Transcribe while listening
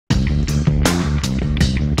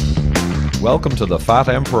Welcome to the Fat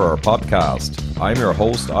Emperor podcast. I'm your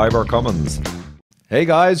host, Ivor Cummins. Hey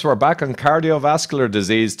guys, we're back on cardiovascular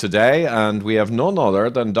disease today, and we have none other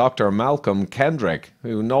than Dr. Malcolm Kendrick,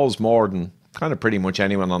 who knows more than kind of pretty much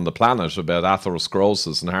anyone on the planet about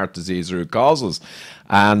atherosclerosis and heart disease root causes.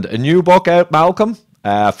 And a new book out, Malcolm.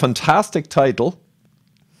 Fantastic title.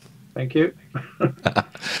 Thank you.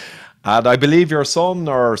 And I believe your son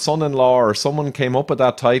or son-in-law or someone came up with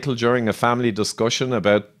that title during a family discussion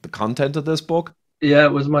about the content of this book. Yeah,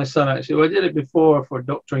 it was my son, actually. Well, I did it before for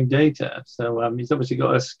doctoring data. So he's obviously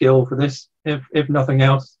got a skill for this, if nothing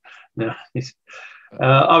else. No,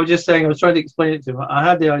 I was just saying, I was trying to explain it to him. I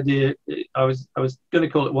had the idea, I was going to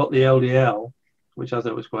call it What the LDL, which I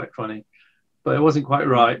thought was quite funny, but it wasn't quite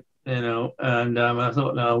right, you know. And I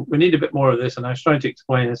thought, no, we need a bit more of this. And I was trying to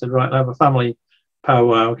explain. I said, right, I have a family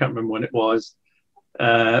powwow. I can't remember when it was.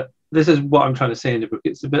 This is what I'm trying to say in the book.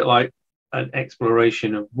 It's a bit like an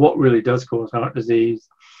exploration of what really does cause heart disease,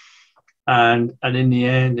 and in the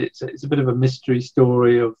end, it's a bit of a mystery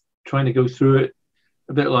story of trying to go through it,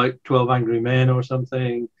 a bit like 12 Angry Men or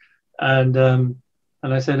something. And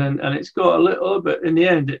I said, and it's got a little bit. In the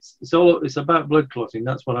end, it's about blood clotting.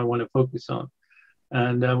 That's what I want to focus on.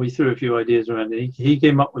 And we threw a few ideas around. And he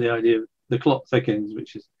came up with the idea of the Clot Thickens,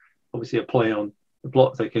 which is obviously a play on the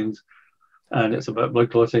plot thickens, and it's about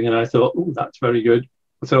blood clotting. And I thought, oh, that's very good.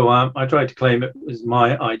 So I tried to claim it was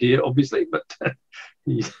my idea, obviously, but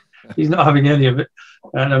he's not having any of it,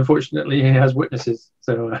 and unfortunately, he has witnesses.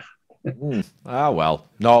 So, Well,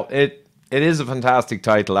 no, it is a fantastic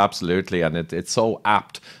title, absolutely, and it's so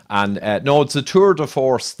apt. And no, it's a tour de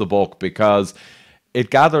force, the book, because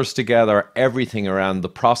it gathers together everything around the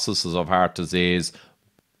processes of heart disease.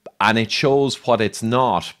 And it shows what it's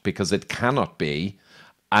not, because it cannot be.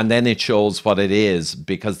 And then it shows what it is,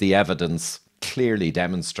 because the evidence clearly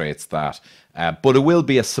demonstrates that. But it will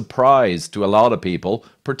be a surprise to a lot of people,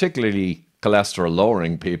 particularly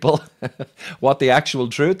cholesterol-lowering people, what the actual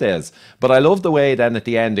truth is. But I love the way then at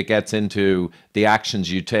the end it gets into the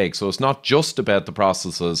actions you take. So it's not just about the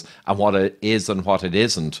processes and what it is and what it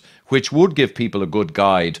isn't, which would give people a good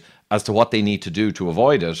guide as to what they need to do to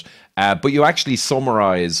avoid it. But you actually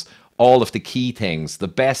summarize all of the key things, the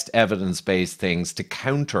best evidence-based things to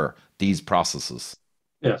counter these processes.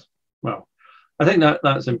 Yes, well, I think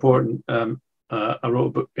that's important. I wrote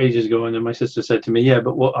a book ages ago, and then my sister said to me, yeah,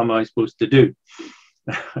 but what am I supposed to do?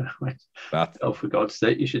 Oh, for God's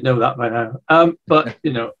sake, you should know that by now. But,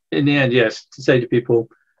 you know, in the end, yes, to say to people,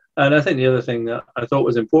 and I think the other thing that I thought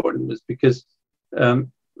was important was because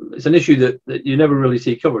it's an issue that you never really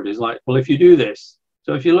see covered, is like, well, if you do this,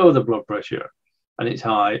 so if you lower the blood pressure and it's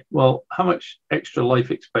high, well, how much extra life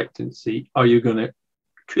expectancy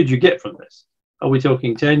could you get from this? Are we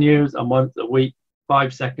talking 10 years, a month, a week,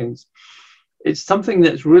 5 seconds? It's something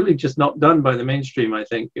that's really just not done by the mainstream, I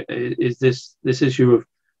think, is this issue of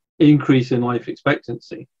increase in life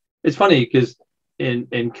expectancy. It's funny because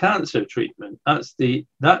in cancer treatment, that's the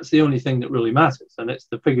only thing that really matters, and it's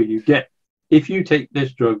the figure you get. If you take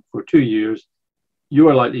this drug for 2 years, you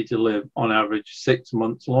are likely to live on average 6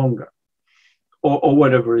 months longer, or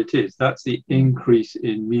whatever it is. That's the increase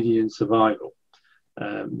in median survival.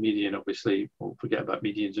 Median, obviously, we'll forget about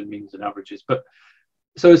medians and means and averages. But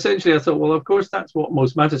so essentially, I thought, well, of course, that's what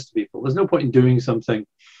most matters to people. There's no point in doing something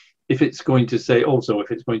if it's going to say also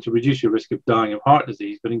if it's going to reduce your risk of dying of heart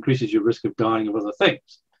disease, but increases your risk of dying of other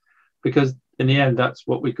things. Because in the end, that's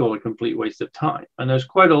what we call a complete waste of time. And there's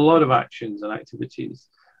quite a lot of actions and activities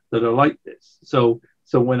that are like this. So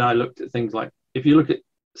when I looked at things like, if you look at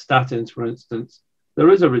statins, for instance, there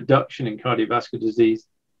is a reduction in cardiovascular disease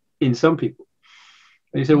in some people.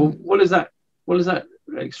 And you say, well, what does that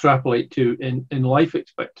extrapolate to in life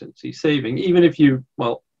expectancy saving? Even if you,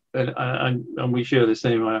 well, and we share the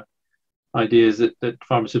same ideas that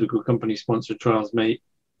pharmaceutical company sponsored trials may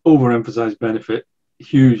overemphasize benefit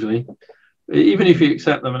hugely. Even if you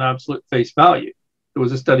accept them in absolute face value, there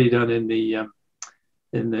was a study done in the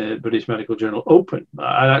British Medical Journal Open.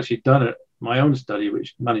 I'd actually done my own study,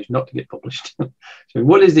 which managed not to get published. So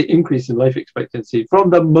what is the increase in life expectancy from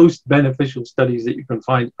the most beneficial studies that you can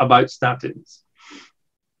find about statins?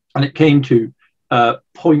 And it came to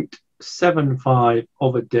 0.75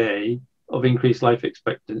 of a day of increased life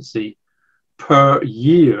expectancy per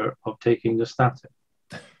year of taking the statin.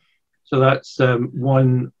 So that's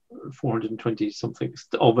 420 something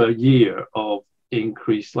of a year of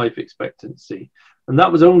increased life expectancy. And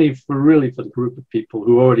that was only for the group of people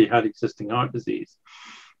who already had existing heart disease.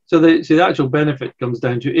 So the actual benefit comes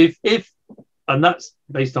down to if, and that's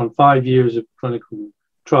based on 5 years of clinical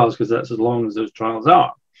trials, because that's as long as those trials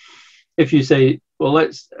are. If you say, well,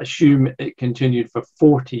 let's assume it continued for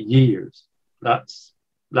 40 years,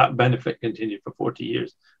 that benefit continued for 40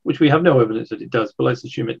 years, which we have no evidence that it does, but let's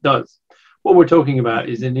assume it does. What we're talking about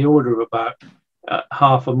is in the order of about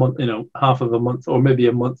half a month, half of a month, or maybe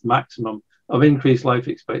a month maximum of increased life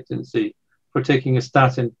expectancy for taking a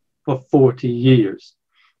statin for 40 years.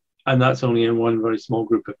 And that's only in one very small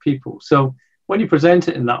group of people. So when you present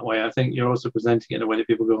it in that way, I think you're also presenting it in a way that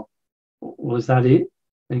people go, well, is that it?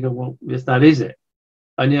 And you go, well, yes, that is it.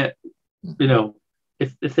 And yet,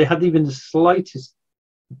 if they had even the slightest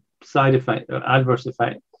side effect or adverse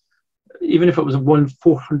effect, even if it was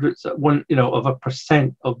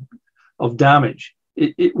 1/400% of damage,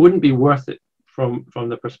 it wouldn't be worth it from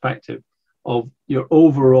the perspective of your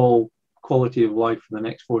overall quality of life for the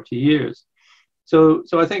next 40 years. So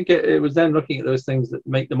I think it was then looking at those things that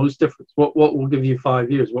make the most difference. What will give you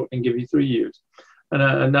 5 years? What can give you 3 years?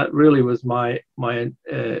 And that really was my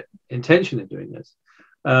intention in doing this,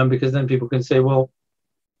 because then people can say, well,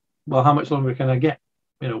 how much longer can I get?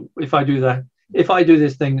 If I do that, if I do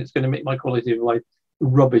this thing that's going to make my quality of life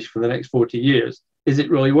rubbish for the next 40 years, is it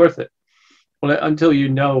really worth it? Well, until you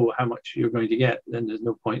know how much you're going to get, then there's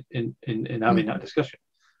no point in having that discussion.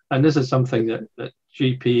 And this is something that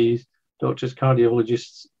GPs, doctors,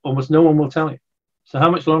 cardiologists, almost no one will tell you. So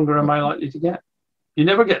how much longer am I likely to get? You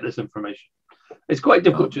never get this information. It's quite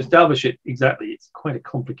difficult to establish it exactly. It's quite a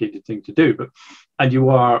complicated thing to do, and you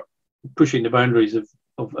are pushing the boundaries of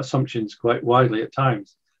assumptions quite widely at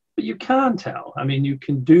times. But you can tell. I mean, you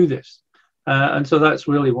can do this, and so that's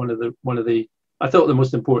really one of the I thought the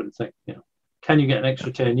most important thing. Can you get an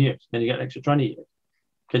extra 10 years? Can you get an extra 20 years?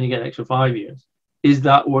 Can you get an extra 5 years? Is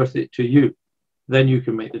that worth it to you? Then you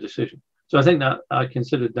can make the decision. So I think that I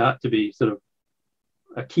considered that to be sort of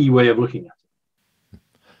a key way of looking at it.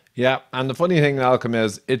 Yeah, and the funny thing, Malcolm,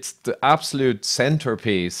 is it's the absolute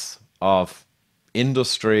centerpiece of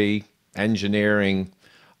industry, engineering,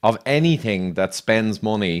 of anything that spends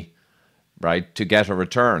money, right, to get a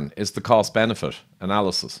return, is the cost-benefit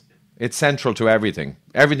analysis. It's central to everything.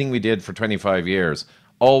 Everything we did for 25 years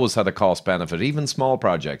always had a cost-benefit, even small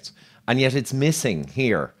projects. And yet it's missing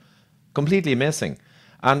here, completely missing.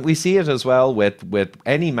 And we see it as well with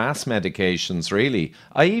any mass medications, really.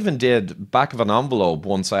 I even did back of an envelope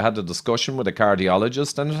once. I had a discussion with a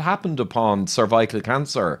cardiologist, and it happened upon cervical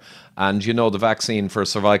cancer. And the vaccine for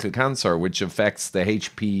cervical cancer, which affects the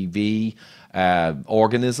HPV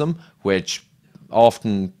organism, which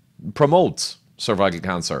often promotes cervical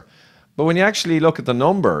cancer. But when you actually look at the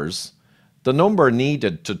numbers, the number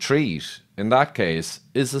needed to treat in that case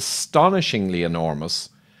is astonishingly enormous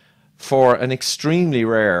for an extremely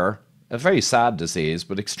rare, a very sad disease,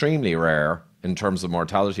 but extremely rare in terms of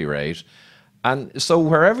mortality rate. And so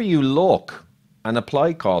wherever you look and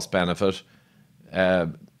apply cost benefit,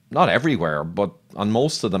 not everywhere, but on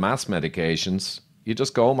most of the mass medications, you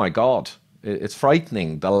just go, oh my God, it's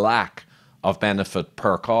frightening, the lack of benefit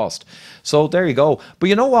per cost. So there you go. But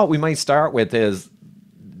you know what we might start with is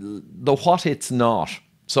the what it's not.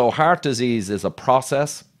 So heart disease is a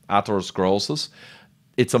process, atherosclerosis.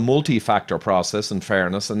 It's a multi-factor process, in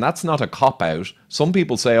fairness, and that's not a cop-out. Some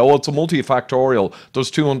people say, oh, it's a multifactorial,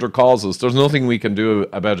 there's 200 causes, there's nothing we can do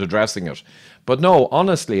about addressing it. But no,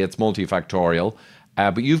 honestly, it's multifactorial,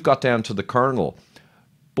 but you've got down to the kernel.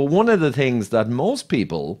 But one of the things that most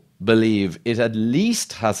people believe it at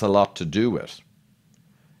least has a lot to do with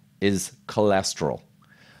is cholesterol.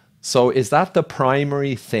 So is that the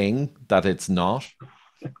primary thing that it's not?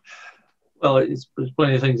 Well, there's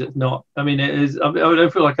plenty of things it's not. I mean, it is. I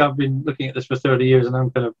don't feel like I've been looking at this for 30 years and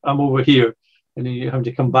I'm over here, and then you have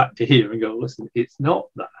to come back to here and go, listen, it's not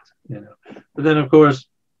that, But then, of course,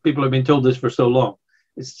 people have been told this for so long.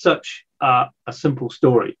 It's such a simple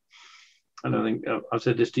story. And I think I've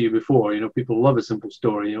said this to you before, people love a simple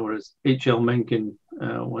story, or as H.L. Mencken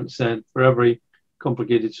once said, for every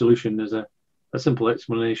complicated solution, there's a simple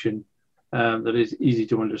explanation that is easy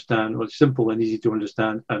to understand, or simple and easy to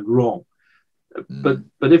understand and wrong. But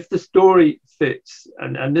if the story fits,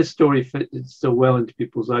 and this story fits so well into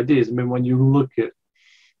people's ideas, I mean, when you look at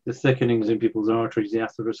the thickenings in people's arteries, the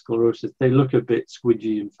atherosclerosis, they look a bit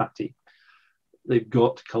squidgy and fatty. They've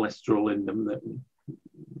got cholesterol in them.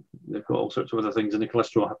 They've got all sorts of other things, and the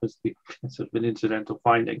cholesterol happens to be sort of an incidental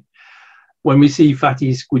finding. When we see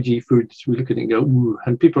fatty, squidgy foods, we look at it and go, ooh,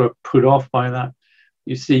 and people are put off by that.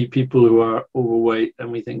 You see people who are overweight, and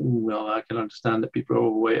we think, well, I can understand that people are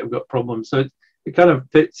overweight, have got problems. So it kind of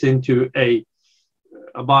fits into a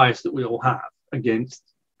bias that we all have against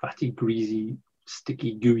fatty, greasy,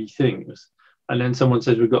 sticky, gooey things. And then someone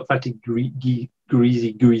says we've got fatty, greasy,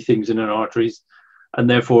 gooey things in our arteries, and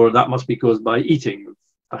therefore that must be caused by eating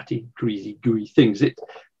fatty, greasy, gooey things.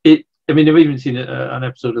 I mean, I've even seen an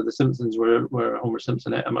episode of The Simpsons where Homer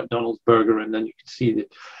Simpson ate a McDonald's burger, and then you can see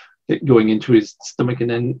it going into his stomach and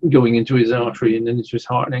then going into his artery and then into his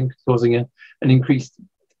heart, and then causing an increased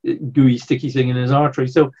gooey, sticky thing in his artery.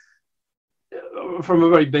 So, from a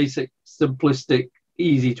very basic, simplistic,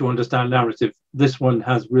 easy to understand narrative, this one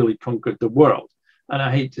has really conquered the world. And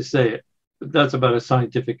I hate to say it, but that's about as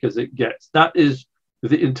scientific as it gets. That is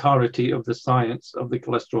the entirety of the science of the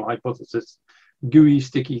cholesterol hypothesis. Gooey,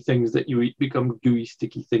 sticky things that you eat become gooey,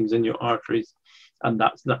 sticky things in your arteries. And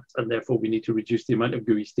that's that. And therefore, we need to reduce the amount of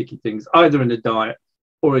gooey, sticky things either in the diet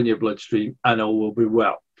or in your bloodstream, and all will be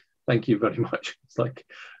well. Thank you very much. It's like,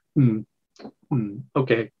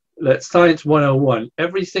 okay, let's Science 101.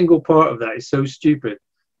 Every single part of that is so stupid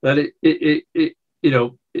that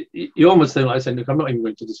you almost think like saying, look, I'm not even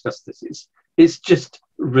going to discuss this. It's just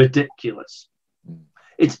ridiculous.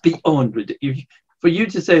 It's beyond ridiculous. For you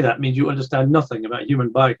to say that means you understand nothing about human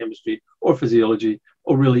biochemistry or physiology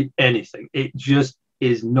or really anything. It just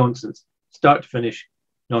is nonsense. Start to finish,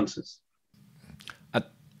 nonsense.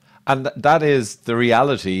 And that is the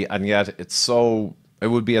reality, and yet it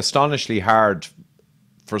would be astonishingly hard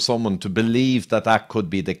for someone to believe that that could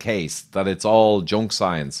be the case, that it's all junk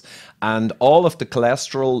science. And all of the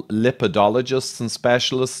cholesterol lipidologists and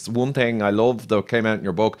specialists, one thing I love that came out in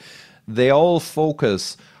your book, they all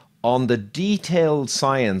focus on the detailed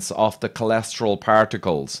science of the cholesterol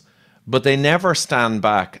particles, but they never stand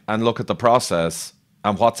back and look at the process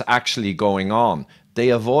and what's actually going on. They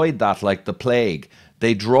avoid that like the plague.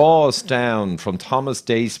 They draw us down from Thomas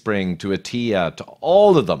Dayspring to Attia to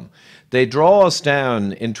all of them. They draw us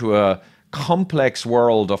down into a complex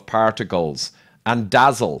world of particles and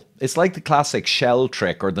dazzle. It's like the classic shell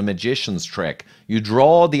trick or the magician's trick. You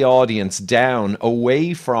draw the audience down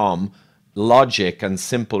away from logic and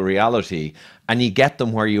simple reality, and you get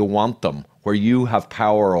them where you want them, where you have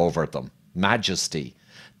power over them, majesty.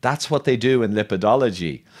 That's what they do in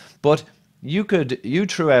lipidology. But you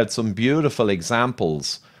threw out some beautiful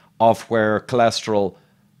examples of where cholesterol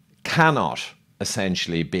cannot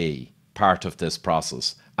essentially be part of this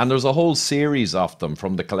process. And there's a whole series of them,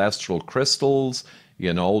 from the cholesterol crystals,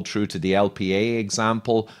 through to the LPA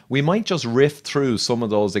example. We might just riff through some of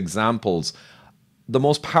those examples. The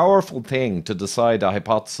most powerful thing to decide a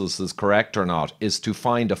hypothesis is correct or not is to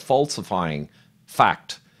find a falsifying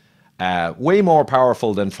fact. Way more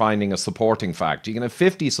powerful than finding a supporting fact. You can have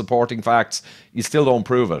 50 supporting facts, you still don't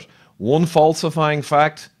prove it. One falsifying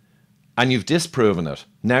fact, and you've disproven it.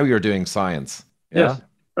 Now you're doing science. Yes.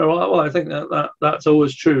 Yeah? Well, I think that's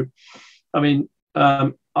always true. I mean,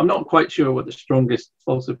 I'm not quite sure what the strongest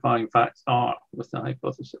falsifying facts are with the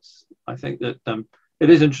hypothesis. I think that it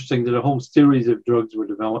is interesting that a whole series of drugs were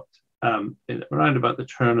developed around about the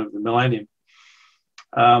turn of the millennium.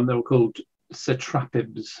 They were called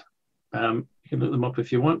cetrapibs. You can look them up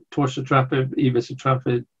if you want. Torcetrapib,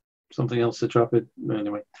 evacetrapib, something else cetrapib.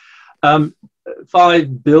 Anyway,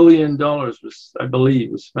 $5 billion was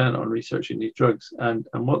spent on researching these drugs, and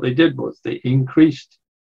what they did was they increased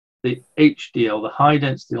the HDL, the high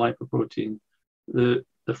density lipoprotein, the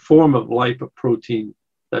form of lipoprotein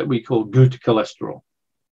that we call good cholesterol,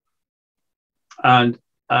 and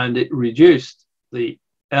it reduced the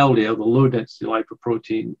LDL, the low density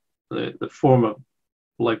lipoprotein, the form of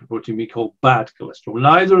lipoprotein we call bad cholesterol.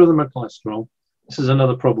 Neither of them are cholesterol. This is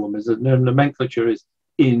another problem, is that their nomenclature is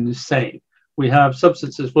insane. We have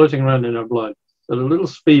substances floating around in our blood that are little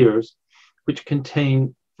spheres which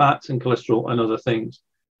contain fats and cholesterol and other things,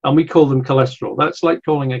 and we call them cholesterol. That's like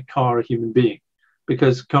calling a car a human being,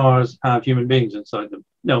 because cars have human beings inside them.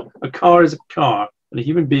 No, a car is a car, and a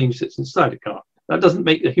human being sits inside a car. That doesn't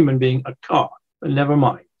make the human being a car, but never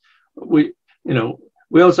mind. We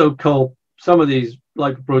also call some of these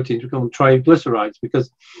lipoproteins, we call them triglycerides,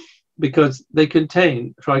 because they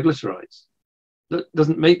contain triglycerides. That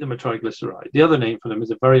doesn't make them a triglyceride. The other name for them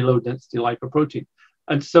is a very low density lipoprotein.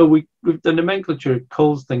 And so the nomenclature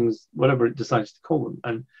calls things whatever it decides to call them.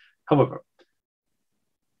 And however,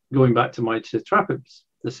 going back to my cetrapibs,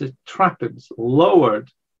 the cetrapibs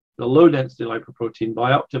lowered the low density lipoprotein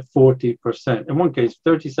by up to 40%. In one case,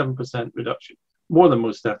 37% reduction, more than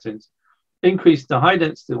most statins. Increased the high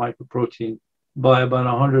density lipoprotein by about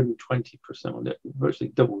 120% on it, virtually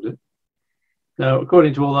doubled it. Now,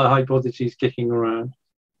 according to all the hypotheses kicking around,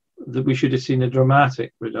 that we should have seen a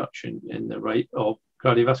dramatic reduction in the rate of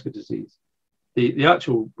cardiovascular disease. The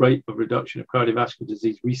actual rate of reduction of cardiovascular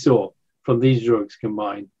disease we saw from these drugs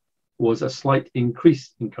combined was a slight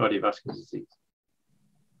increase in cardiovascular disease.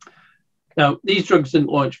 Now, these drugs didn't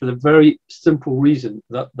launch for the very simple reason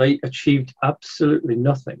that they achieved absolutely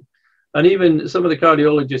nothing And even some of the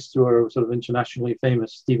cardiologists who are sort of internationally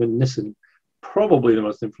famous, Stephen Nissen, probably the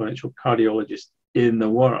most influential cardiologist in the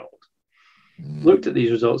world, looked at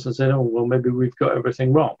these results and said, "Oh, well, maybe we've got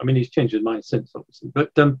everything wrong." I mean, he's changed his mind since, obviously,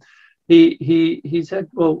 but he said,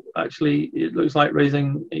 "Well, actually, it looks like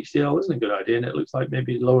raising HDL isn't a good idea, and it looks like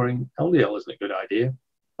maybe lowering LDL isn't a good idea."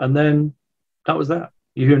 And then that was that.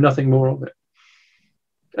 You hear nothing more of it.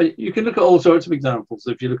 You can look at all sorts of examples.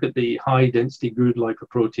 If you look at the high-density good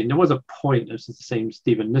lipoprotein, there was a point. This is the same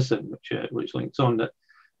Stephen Nissen, which links on, that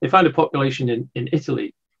they found a population in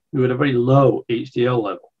Italy who had a very low HDL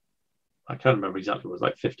level. I can't remember exactly. It was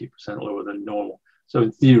like 50% lower than normal. So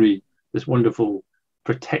in theory, this wonderful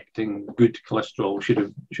protecting good cholesterol should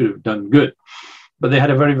have done good. But they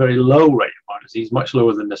had a very, very low rate of heart disease, much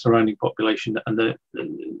lower than the surrounding population. And the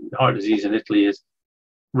heart disease in Italy is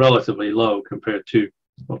relatively low compared to,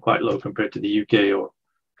 well, quite low compared to the UK or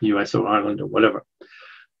US or Ireland or whatever.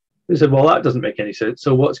 They said, well, that doesn't make any sense.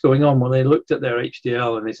 So what's going on? Well, they looked at their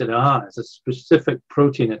HDL and they said, it's a specific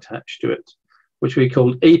protein attached to it, which we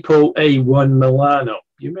called ApoA1 Milano.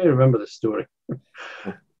 You may remember this story.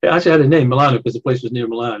 It actually had a name, Milano, because the place was near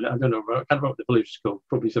Milan. I don't know, I can't remember what the village is called.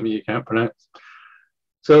 Probably some of you can't pronounce.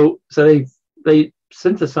 So they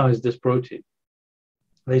synthesized this protein.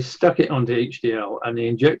 They stuck it onto HDL and they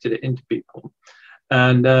injected it into people.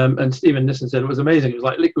 And Stephen Nissen said it was amazing. It was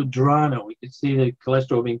like liquid Drano. We could see the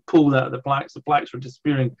cholesterol being pulled out of the plaques. The plaques were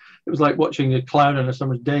disappearing. It was like watching a cloud on a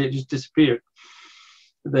summer's day. It just disappeared.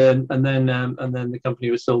 Then the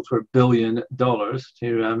company was sold for $1 billion to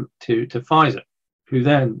Pfizer, who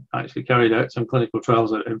then actually carried out some clinical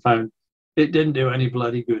trials and found it didn't do any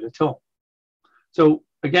bloody good at all. So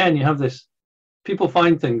again, you have this, people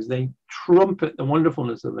find things, they trumpet the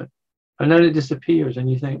wonderfulness of it, and then it disappears, and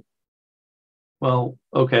you think, well,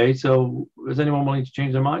 okay, so is anyone willing to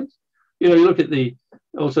change their minds? You know, you look at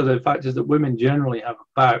also the fact is that women generally have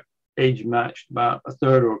about age matched about a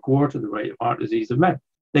third or a quarter the rate of heart disease of men.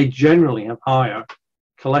 They generally have higher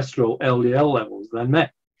cholesterol LDL levels than men.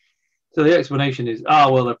 So the explanation is,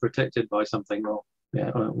 well, they're protected by something. Well, yeah,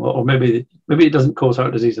 or maybe it doesn't cause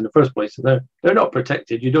heart disease in the first place. So they're not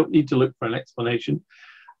protected. You don't need to look for an explanation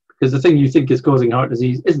because the thing you think is causing heart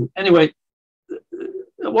disease isn't. Anyway,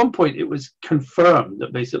 at one point it was confirmed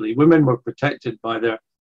that basically women were protected by their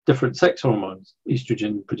different sex hormones,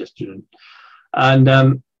 estrogen, progesterone, and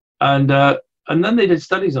then they did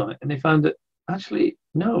studies on it, and they found that actually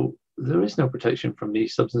no, there is no protection from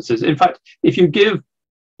these substances. In fact, if you give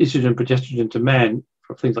estrogen, progesterone to men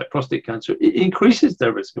for things like prostate cancer, it increases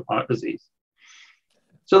their risk of heart disease.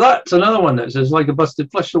 So that's another one that says like a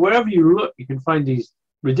busted flush. So wherever you look, you can find these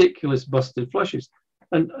ridiculous busted flushes.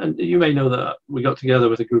 And you may know that we got together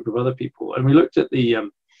with a group of other people and we looked at the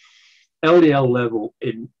LDL level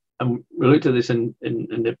and we looked at this in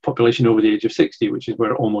the population over the age of 60, which is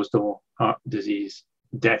where almost all heart disease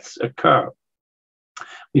deaths occur.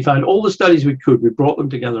 We found all the studies we could, we brought them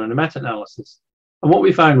together in a meta-analysis. And what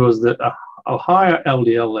we found was that a higher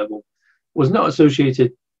LDL level was not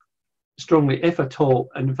associated strongly, if at all.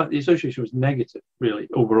 And in fact, the association was negative, really,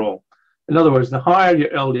 overall. In other words, the higher your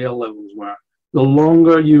LDL levels were, the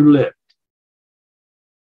longer you lived.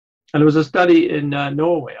 And there was a study in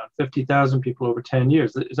Norway on 50,000 people over 10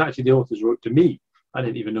 years. It's actually the authors wrote to me. I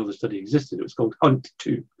didn't even know the study existed. It was called Hunt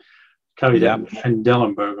 2, carried out in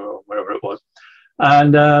Dellenberg or wherever it was.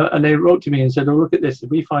 And they wrote to me and said, oh, look at this.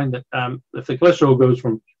 We find that if the cholesterol goes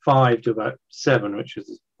from 5 to about 7, which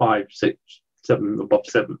is 5, 6, 7, above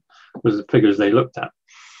 7, was the figures they looked at.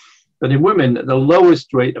 But in women, the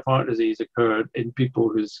lowest rate of heart disease occurred in people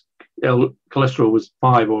whose cholesterol was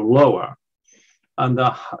 5 or lower. And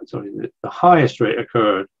the highest rate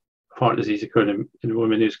of heart disease occurred in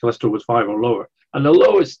women whose cholesterol was 5 or lower. And the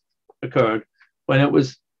lowest occurred when it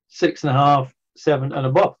was 6.5, 7 and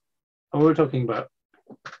above. And we're talking about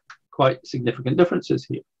quite significant differences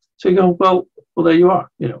here. So you go, well, there you are.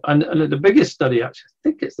 You know, and the biggest study, actually, I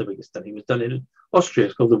think it's the biggest study, was done in Austria.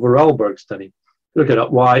 It's called the Vorarlberg study. Look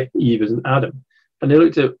at why Eve is an Adam. And they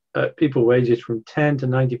looked at people ages from 10 to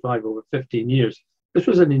 95 over 15 years. This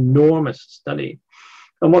was an enormous study.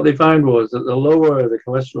 And what they found was that the lower the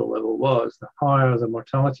cholesterol level was, the higher the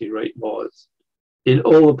mortality rate was in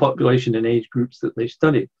all the population and age groups that they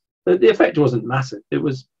studied. The effect wasn't massive. It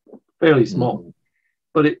was fairly small.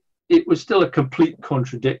 But it was still a complete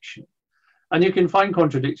contradiction. And you can find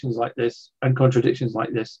contradictions like this and contradictions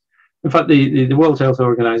like this. In fact, the World Health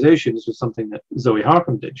Organization, this was something that Zoe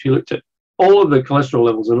Harcombe did. She looked at all of the cholesterol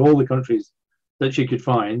levels in all the countries that she could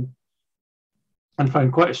find and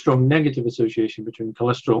found quite a strong negative association between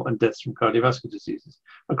cholesterol and deaths from cardiovascular diseases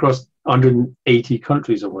across 180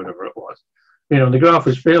 countries or whatever it was. You know, the graph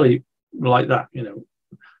was fairly like that, you know,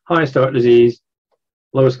 highest heart disease,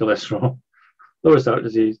 lowest cholesterol, lowest heart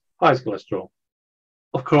disease, highest cholesterol.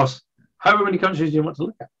 Of course, however many countries do you want to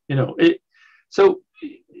look at, you know, so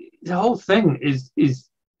the whole thing is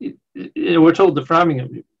we're told the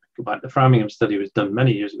Framingham, go back, the Framingham study was done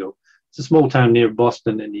many years ago. It's a small town near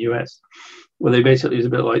Boston in the US, where they basically, it's a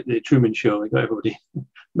bit like the Truman Show. They got everybody,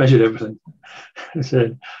 measured everything, and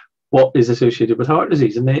said what is associated with heart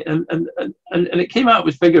disease, and it came out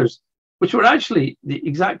with figures which were actually the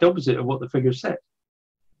exact opposite of what the figures said.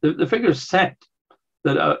 The figures said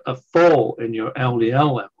that a fall in your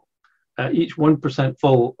LDL level, each 1%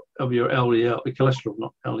 fall of your LDL, cholesterol,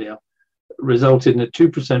 not LDL, resulted in a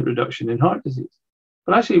 2% reduction in heart disease.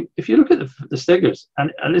 But actually, if you look at the figures,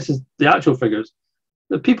 and this is the actual figures,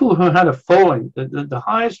 the people who had a falling, the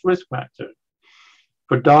highest risk factor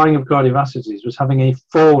for dying of cardiovascular disease was having a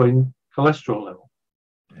falling cholesterol level.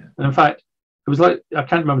 And in fact, it was like, I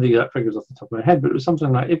can't remember the exact figures off the top of my head, but it was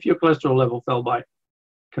something like, if your cholesterol level fell by,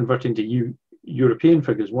 converting to European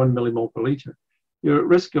figures, 1 millimole per liter, your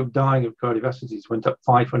risk of dying of cardiovascular disease went up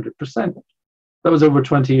 500%. That was over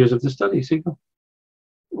 20 years of the study. So you go,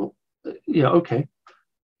 well, yeah, okay.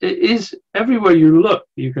 It is everywhere you look,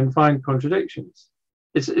 you can find contradictions.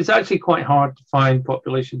 It's actually quite hard to find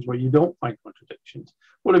populations where you don't find contradictions.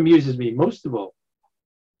 What amuses me most of all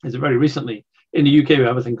is that very recently in the UK, we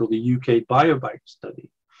have a thing called the UK Biobank study.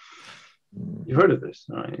 You've heard of this,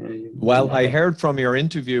 right? Well, I heard from your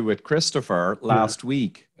interview with Christopher last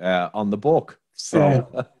week on the book.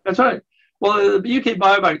 So that's right. Well, the UK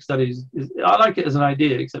Biobank studies, I like it as an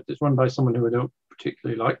idea, except it's run by someone who I don't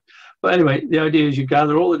particularly like. But anyway, the idea is you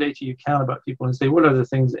gather all the data you can about people and say, what are the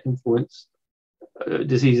things that influence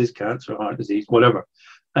diseases, cancer, heart disease, whatever.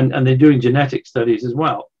 And they're doing genetic studies as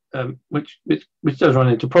well, which does run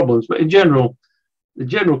into problems. But in general, the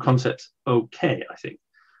general concept's okay, I think.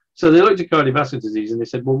 So they looked at cardiovascular disease and they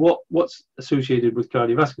said, well, what's associated with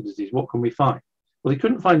cardiovascular disease? What can we find? Well, they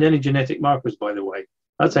couldn't find any genetic markers, by the way.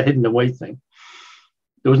 That's a hidden away thing.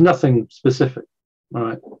 There was nothing specific. All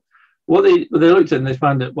right. What they looked at and they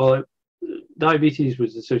found that, well, diabetes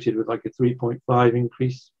was associated with like a 3.5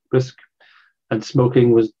 increase risk, and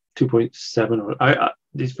smoking was 2.7. Or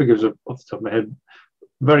these figures are off the top of my head.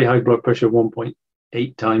 Very high blood pressure,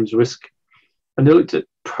 1.8 times risk. And they looked at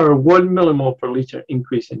per 1 millimole per liter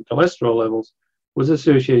increase in cholesterol levels was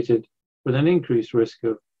associated with an increased risk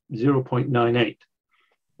of 0.98,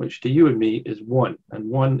 which to you and me is 1, and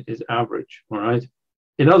 1 is average, all right?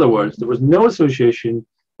 In other words, there was no association,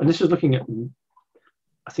 and this was looking at,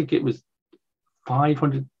 I think it was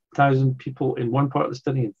 500,000 people in one part of the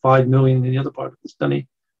study and 5 million in the other part of the study.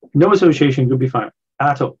 No association could be found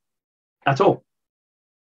at all, at all.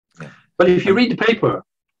 Yeah. But if you read the paper,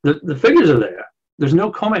 the figures are there. There's no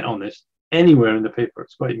comment on this anywhere in the paper.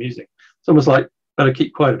 It's quite amusing. It's almost like, better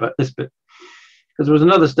keep quiet about this bit. Because there was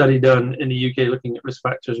another study done in the UK looking at risk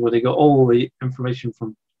factors where they got all the information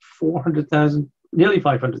from 400,000, nearly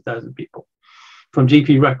 500,000 people from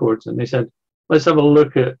GP records. And they said, let's have a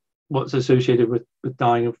look at what's associated with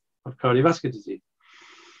dying of cardiovascular disease.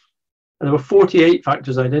 And there were 48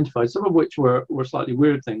 factors identified, some of which were slightly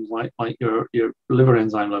weird things like your liver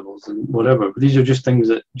enzyme levels and whatever. But these are just things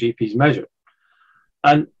that GPs measure.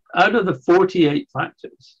 And out of the 48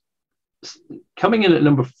 factors, coming in at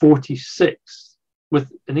number 46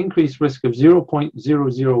 with an increased risk of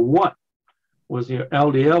 0.001 was your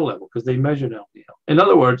LDL level, because they measured LDL. In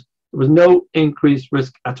other words, there was no increased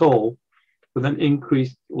risk at all with an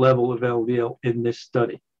increased level of LDL in this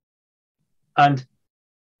study. And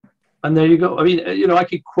there you go. I mean, you know, I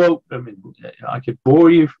could quote, I mean, I could bore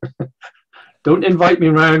you. Don't invite me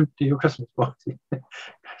around to your Christmas party.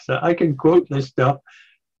 So I can quote this stuff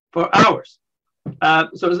for hours.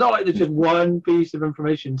 So it's not like there's just one piece of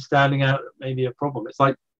information standing out that may be a problem. It's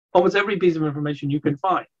like almost every piece of information you can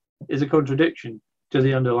find is a contradiction to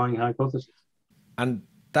the underlying hypothesis. And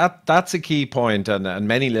that's a key point, and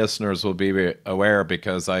many listeners will be aware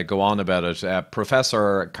because I go on about it.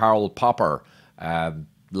 Professor Karl Popper,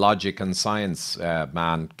 logic and science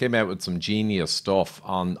man, came out with some genius stuff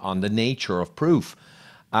on the nature of proof,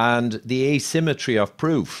 and the asymmetry of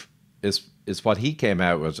proof is what he came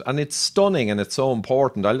out with, and it's stunning and it's so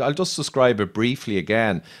important. I'll just describe it briefly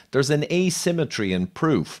again. There's an asymmetry in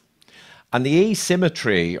proof, and the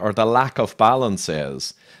asymmetry, or the lack of balance,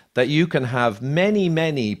 is that you can have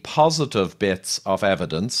many positive bits of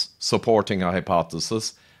evidence supporting a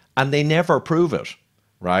hypothesis and they never prove it,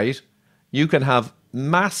 right? You can have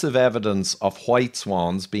massive evidence of white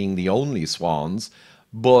swans being the only swans,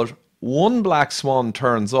 but one black swan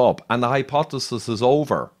turns up and the hypothesis is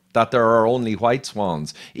over that there are only white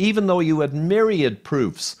swans, even though you had myriad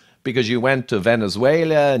proofs because you went to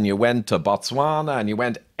Venezuela and you went to Botswana and you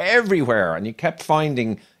went everywhere and you kept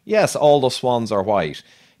finding, yes, all the swans are white.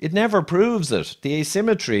 It never proves it. The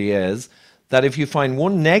asymmetry is that if you find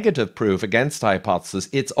one negative proof against the hypothesis,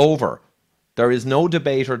 it's over. There is no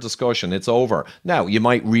debate or discussion. It's over. Now, you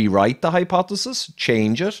might rewrite the hypothesis,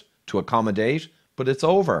 change it to accommodate, but it's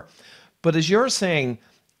over. But as you're saying,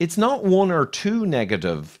 it's not one or two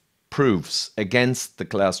negative proofs against the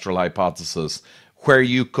cholesterol hypothesis where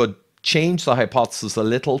you could change the hypothesis a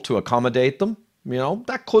little to accommodate them. You know,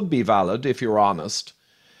 that could be valid if you're honest.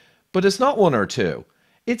 But it's not one or two.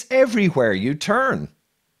 It's everywhere you turn.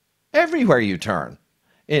 Everywhere you turn.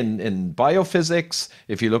 In biophysics,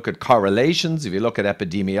 if you look at correlations, if you look at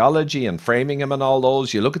epidemiology and Framingham and all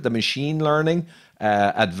those, you look at the machine learning,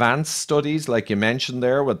 advanced studies like you mentioned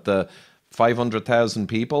there with the 500,000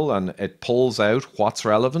 people, and it pulls out what's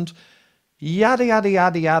relevant. Yada, yada,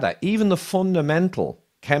 yada, yada. Even the fundamental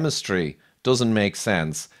chemistry doesn't make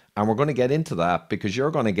sense. And we're going to get into that because you're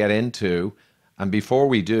going to get into, and before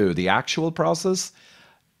we do, the actual process.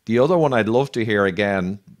 The other one I'd love to hear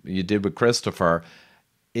again, you did with Christopher,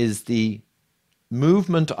 is the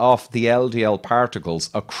movement of the LDL particles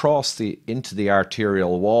across into the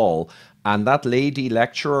arterial wall. And that lady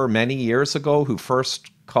lecturer many years ago who first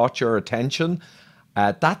caught your attention,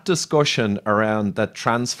 that discussion around the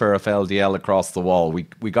transfer of LDL across the wall,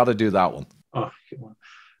 we got to do that one. Oh,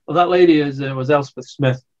 well, that lady was Elspeth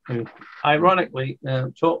Smith, who ironically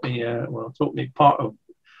taught me part of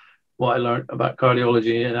what I learned about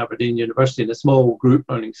cardiology in Aberdeen University in a small group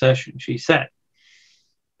learning session. She said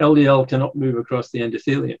LDL cannot move across the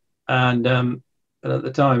endothelium, and at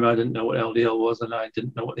the time I didn't know what LDL was and I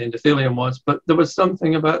didn't know what the endothelium was, but there was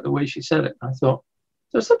something about the way she said it. I thought,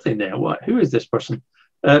 there's something there. What? Who is this person?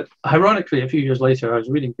 Ironically, a few years later, I was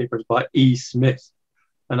reading papers by E. Smith,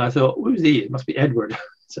 and I thought, who's E? It must be Edward.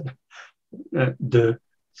 So,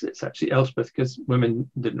 it's actually Elspeth, because women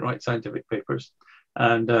didn't write scientific papers,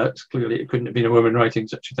 and clearly it couldn't have been a woman writing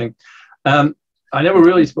such a thing. I never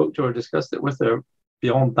really spoke to her, discussed it with her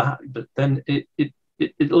beyond that, but then it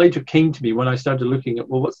later came to me when I started looking at,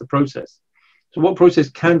 well, what's the process? So what process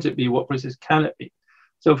can't it be? What process can it be?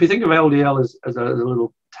 So if you think of LDL as a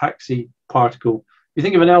little taxi particle, you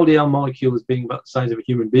think of an LDL molecule as being about the size of a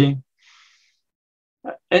human being.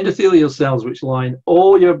 Endothelial cells, which line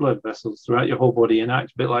all your blood vessels throughout your whole body, and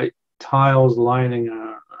act a bit like tiles lining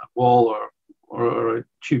a wall or a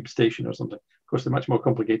tube station or something. Of course, they're much more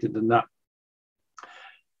complicated than that.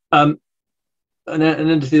 An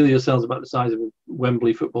endothelial cell is about the size of a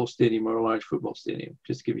Wembley football stadium or a large football stadium,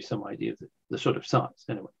 just to give you some idea of the sort of size.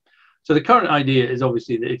 Anyway, so the current idea is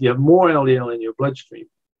obviously that if you have more LDL in your bloodstream,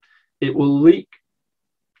 it will leak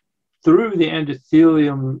through the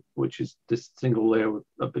endothelium, which is this single layer with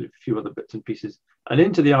a few other bits and pieces, and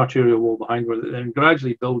into the arterial wall behind, where it then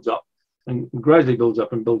gradually builds up and builds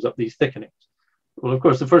up these thickenings. Well, of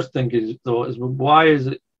course, the first thing is why does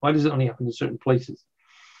it only happen in certain places?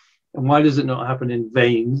 And why does it not happen in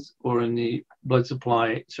veins or in the blood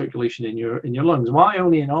supply circulation in your lungs? Why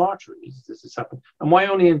only in arteries does this happen? And why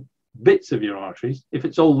only in bits of your arteries? If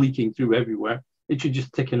it's all leaking through everywhere, it should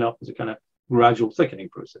just thicken up as a kind of gradual thickening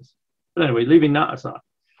process. But anyway, leaving that aside,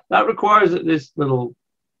 that requires that this little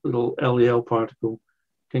LDL particle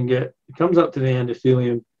comes up to the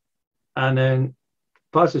endothelium and then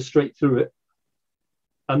passes straight through it,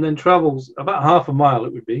 and then travels about half a mile,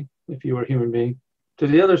 it would be, if you were a human being, to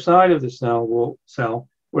the other side of the cell,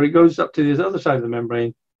 where it goes up to the other side of the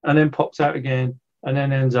membrane and then pops out again and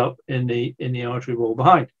then ends up in the artery wall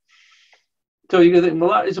behind. So you can think,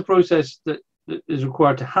 well, that is a process that is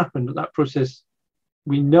required to happen, but that process,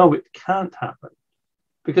 we know it can't happen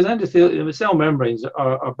because endothelial cell membranes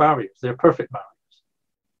are barriers. They're perfect barriers.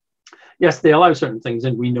 Yes, they allow certain things,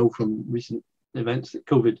 and we know from recent events that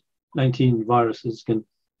COVID-19 viruses can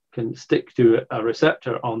stick to a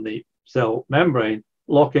receptor on the cell membrane,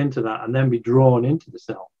 lock into that, and then be drawn into the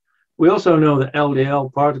cell. We also know that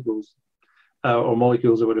LDL particles or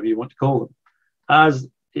molecules, or whatever you want to call them, as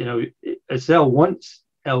you know, a cell wants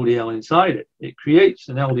LDL inside it. It creates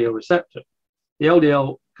an LDL receptor. The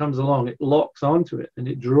LDL comes along, it locks onto it, and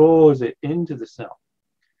it draws it into the cell.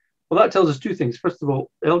 Well, that tells us two things. First of all,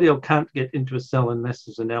 LDL can't get into a cell unless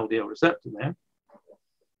there's an LDL receptor there.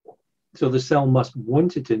 So the cell must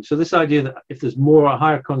want it in. So this idea that if there's a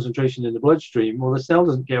higher concentration in the bloodstream, well, the cell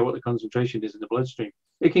doesn't care what the concentration is in the bloodstream.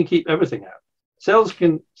 It can keep everything out. Cells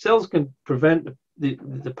can prevent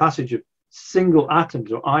the passage of single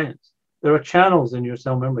atoms or ions. There are channels in your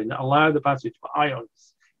cell membrane that allow the passage of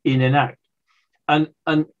ions in and out. And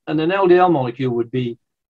an LDL molecule would be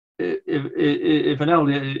if an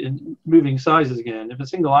LDL in moving sizes again, if a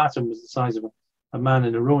single atom was the size of a man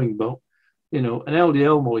in a rowing boat, an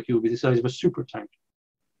LDL molecule would be the size of a supertanker.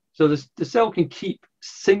 So the cell can keep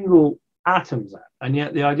single atoms out, and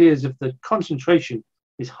yet the idea is if the concentration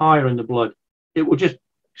is higher in the blood, it will just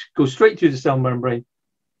go straight through the cell membrane,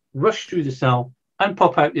 rush through the cell, and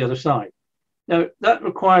pop out the other side. Now, that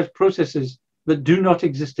requires processes that do not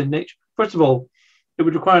exist in nature. First of all, it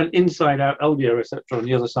would require an inside-out LDL receptor on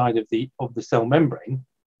the other side of the cell membrane.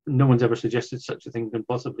 No one's ever suggested such a thing can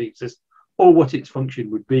possibly exist, or what its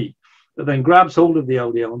function would be. That then grabs hold of the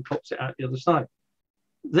LDL and pops it out the other side.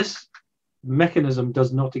 This mechanism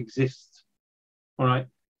does not exist. All right.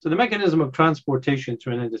 So the mechanism of transportation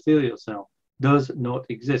through an endothelial cell does not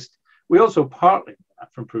exist. We also partly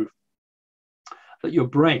have from proof that your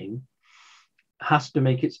brain has to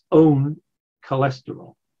make its own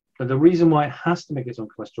cholesterol. And the reason why it has to make its own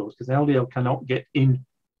cholesterol is because the LDL cannot get in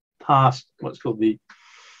past what's called the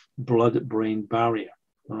blood-brain barrier.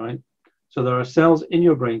 All right. So there are cells in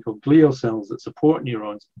your brain called glial cells that support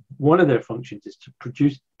neurons. One of their functions is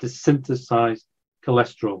to synthesize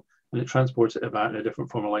cholesterol, and it transports it about in a different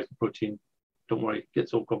form of lipoprotein. Don't worry, it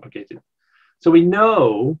gets all complicated. So we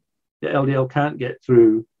know that LDL can't get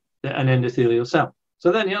through an endothelial cell.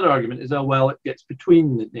 So then the other argument is, oh, well, it gets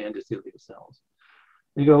between the endothelial cells.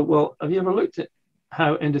 You go, well, have you ever looked at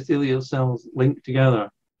how endothelial cells link together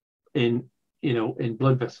in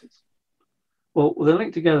blood vessels? Well, they're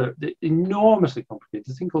linked together. They're enormously complicated.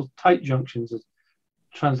 There's a thing called tight junctions,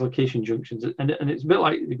 translocation junctions, and it's a bit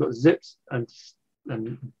like you've got zips and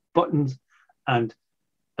buttons, and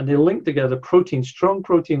they link together strong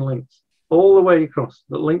protein links all the way across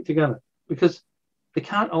that link together, because they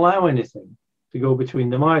can't allow anything to go between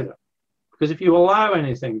them either. Because if you allow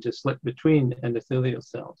anything to slip between endothelial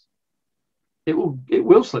cells, it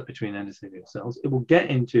will slip between endothelial cells. It will get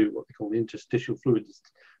into what they call the interstitial fluid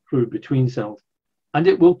between cells, and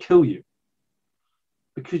it will kill you,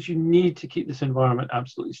 because you need to keep this environment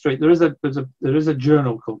absolutely straight. There is a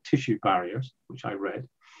journal called Tissue Barriers, which I read.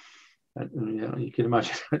 And, you can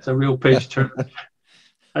imagine it's a real page turn.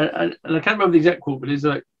 And I can't remember the exact quote, but it's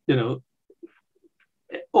like,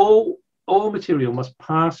 all material must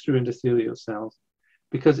pass through endothelial cells,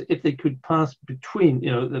 because if they could pass between,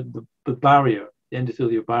 the barrier, the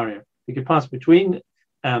endothelial barrier, they could pass between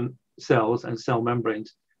cells and cell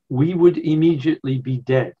membranes, we would immediately be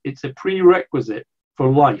dead. It's a prerequisite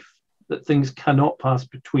for life that things cannot pass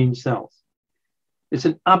between cells. It's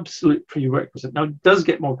an absolute prerequisite. Now, it does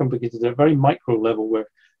get more complicated at a very micro level, where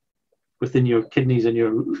within your kidneys and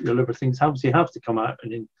your liver, things obviously have to come out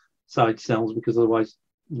and inside cells, because otherwise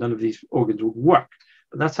none of these organs would work.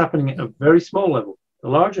 But that's happening at a very small level. The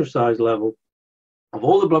larger size level of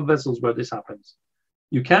all the blood vessels where this happens,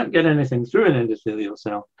 you can't get anything through an endothelial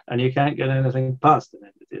cell, and you can't get anything past an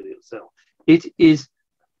endothelial cell. It is,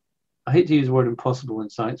 I hate to use the word impossible in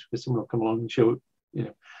science, because someone will come along and show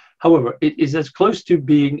it, However, it is as close to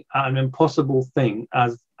being an impossible thing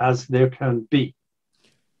as there can be.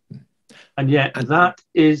 And yet that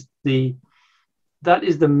is the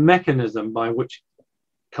mechanism by which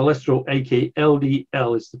cholesterol, aka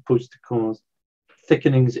LDL, is supposed to cause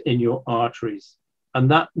thickenings in your arteries.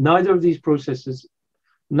 And that neither of these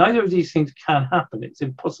things can happen. It's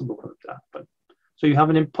impossible for it to happen. So you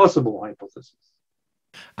have an impossible hypothesis.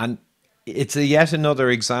 And it's yet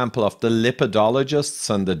another example of the lipidologists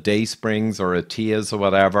and the Daysprings or Atias or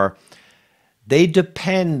whatever. They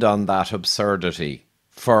depend on that absurdity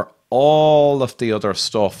for all of the other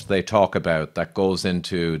stuff they talk about that goes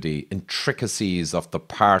into the intricacies of the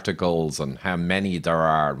particles and how many there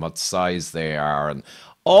are and what size they are, and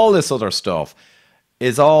all this other stuff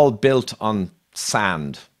is all built on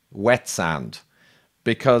sand, wet sand,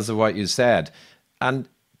 because of what you said. And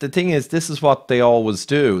the thing is, this is what they always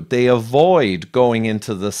do. They avoid going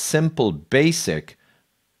into the simple, basic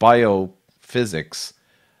biophysics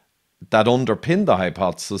that underpin the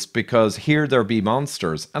hypothesis, because here there be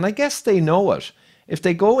monsters. And I guess they know it. If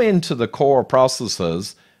they go into the core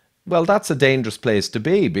processes, well, that's a dangerous place to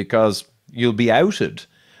be, because you'll be outed.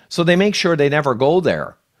 So they make sure they never go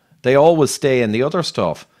there. They always stay in the other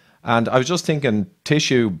stuff. And I was just thinking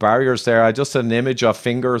tissue barriers there. I just had an image of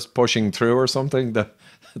fingers pushing through or something.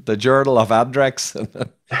 The journal of Andrex and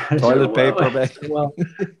toilet paper.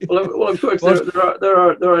 Of course, there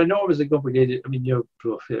are enormously complicated. I mean,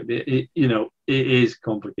 it is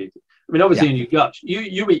complicated. I mean, obviously, in your gut,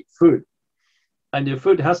 you eat food, and your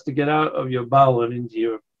food has to get out of your bowel and into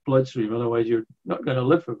your bloodstream. Otherwise, you're not going to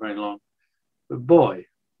live for very long. But boy,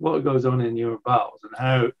 what goes on in your bowels and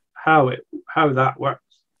how that works.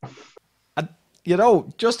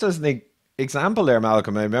 Just as an example there,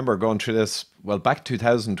 Malcolm. I remember going through this, well, back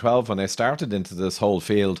 2012 when I started into this whole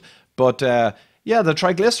field. But yeah, the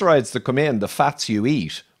triglycerides that come in, the fats you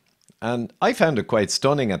eat, and I found it quite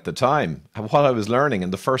stunning at the time, what I was learning in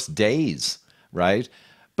the first days, right?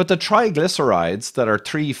 But the triglycerides that are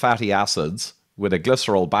three fatty acids with a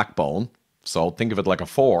glycerol backbone, so think of it like a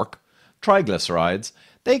fork, triglycerides,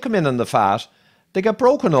 they come in the fat, they get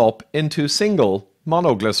broken up into single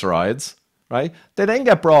monoglycerides, right? They then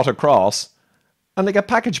get brought across and they get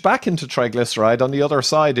packaged back into triglyceride on the other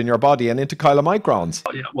side in your body and into chylomicrons.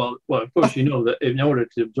 Oh, yeah, well, of course, you know that in order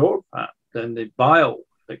to absorb fat, then the bile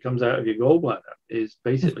that comes out of your gallbladder is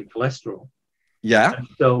basically cholesterol. Yeah. And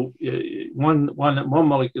so one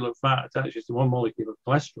molecule of fat attaches to one molecule of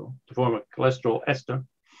cholesterol to form a cholesterol ester,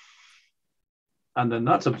 and then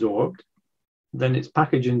that's absorbed. Then it's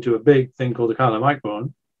packaged into a big thing called a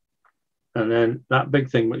chylomicron, and then that big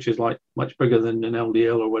thing, which is like much bigger than an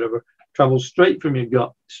LDL or whatever, travels straight from your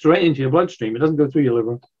gut straight into your bloodstream. It doesn't go through your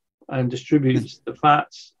liver, and distributes the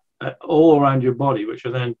fats all around your body, which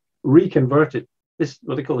are then reconverted. This is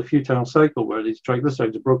what they call a futile cycle, where these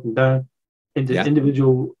triglycerides are broken down into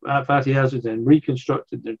individual fatty acids and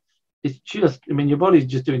reconstructed. And it's just, I mean, your body's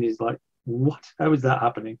just doing these like, what? How is that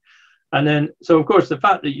happening? And then, so of course, the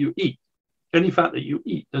fat that you eat, any fat that you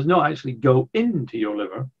eat, does not actually go into your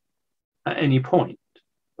liver at any point.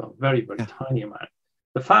 Well, very, very tiny amount.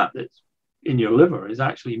 The fat that's in your liver is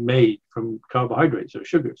actually made from carbohydrates or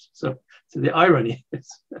sugars. So the irony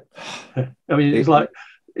is, I mean, it's like,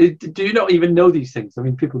 do you not even know these things? I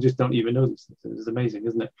mean, people just don't even know these things. It's amazing,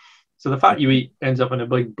 isn't it? So the fat you eat ends up in a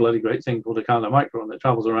big bloody great thing called a chylomicron that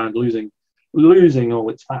travels around losing all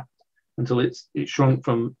its fat until it's shrunk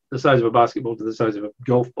from the size of a basketball to the size of a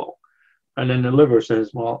golf ball. And then the liver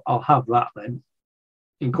says, well, I'll have that then,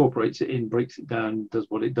 incorporates it in, breaks it down, does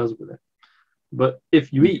what it does with it. But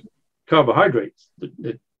if you eat carbohydrates,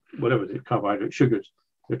 whatever the carbohydrate sugars,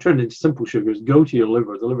 they're turned into simple sugars, go to your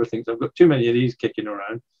liver. The liver thinks, I've got too many of these kicking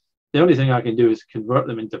around. The only thing I can do is convert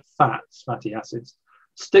them into fats, fatty acids,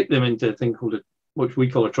 stick them into a thing called which we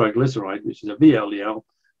call a triglyceride, which is a VLDL,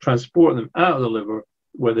 transport them out of the liver,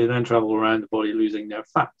 where they then travel around the body losing their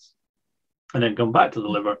fats, and then come back to the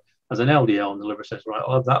liver as an LDL, and the liver says, right,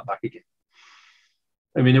 I'll have that back again.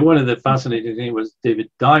 I mean, one of the fascinating things was David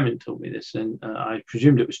Diamond told me this, and I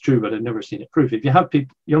presumed it was true, but I've never seen it proof. If you have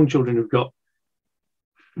young children who've got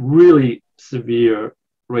really severe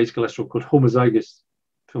raised cholesterol called homozygous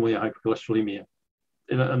familial hypercholesterolemia,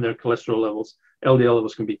 and their cholesterol levels, LDL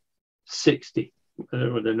levels can be 60,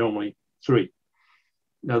 when they're normally 3.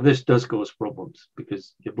 Now, this does cause problems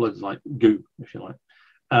because your blood's like goo, if you like.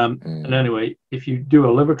 And anyway, if you do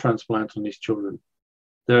a liver transplant on these children,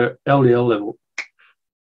 their LDL level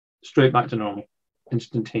straight back to normal,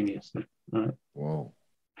 instantaneously. Right? Whoa.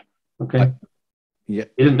 Okay. Yeah.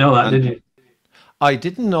 You didn't know that, did you? I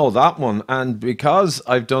didn't know that one. And because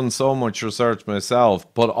I've done so much research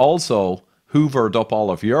myself, but also hoovered up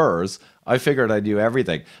all of yours, I figured I knew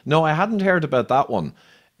everything. No, I hadn't heard about that one.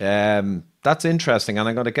 That's interesting, and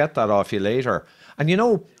I'm going to get that off you later. And you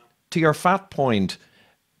know, to your fat point,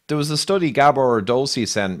 there was a study Gabor Dosi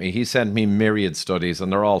sent me. He sent me myriad studies,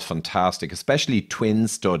 and they're all fantastic, especially twin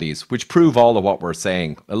studies, which prove all of what we're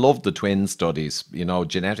saying. I love the twin studies, you know,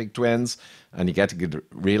 genetic twins, and you get to get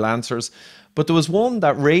real answers. But there was one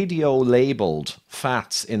that radio-labeled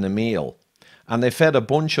fats in a meal, and they fed a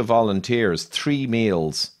bunch of volunteers 3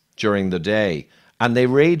 meals during the day, and they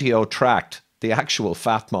radio-tracked the actual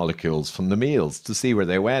fat molecules from the meals to see where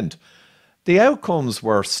they went. The outcomes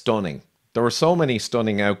were stunning. There were so many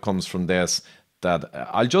stunning outcomes from this that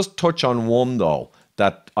I'll just touch on one, though,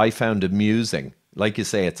 that I found amusing. Like you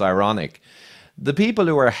say, it's ironic. The people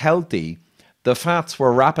who were healthy, the fats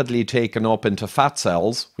were rapidly taken up into fat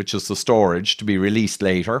cells, which is the storage to be released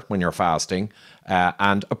later when you're fasting,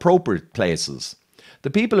 and appropriate places.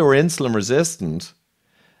 The people who were insulin resistant,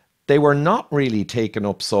 they were not really taken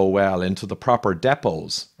up so well into the proper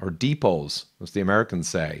depots, or depots, as the Americans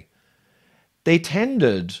say. They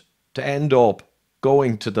tended to end up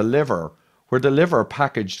going to the liver, where the liver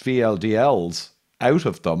packaged VLDLs out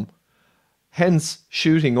of them, hence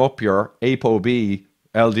shooting up your ApoB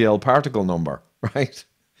LDL particle number, right?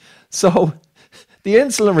 So the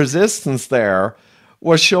insulin resistance there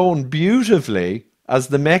was shown beautifully as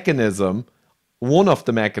the mechanism, one of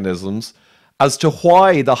the mechanisms, as to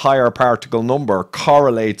why the higher particle number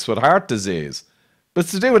correlates with heart disease. But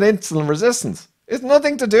it's to do with insulin resistance. It's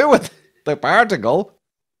nothing to do with the particle.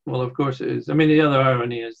 Well, of course it is. I mean, the other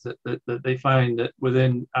irony is that they find that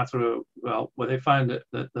within they find that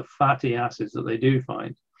the fatty acids that they do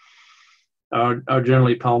find are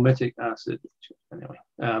generally palmitic acid. Anyway,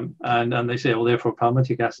 and they say, well, therefore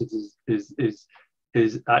palmitic acid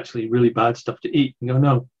is actually really bad stuff to eat. You go,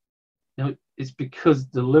 no, it's because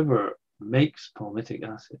the liver makes palmitic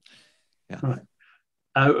acid, right,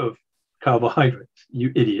 out of carbohydrates.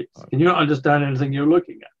 You idiots! Can you not understand anything you're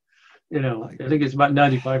looking at? I think it's about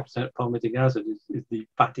 95% palmitic acid is the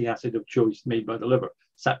fatty acid of choice made by the liver.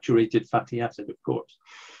 Saturated fatty acid, of course,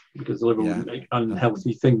 because the liver will make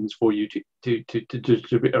unhealthy things for you to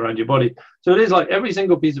distribute around your body. So it is like every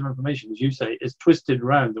single piece of information, as you say, is twisted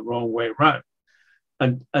around the wrong way around.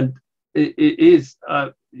 And it is.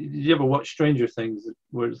 Did you ever watch Stranger Things,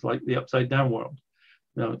 where it's like the upside down world?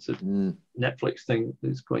 No, it's a Netflix thing.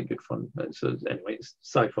 It's quite good fun. So anyway, it's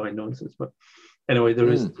sci-fi nonsense, but anyway,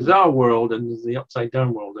 there's our world and there's the upside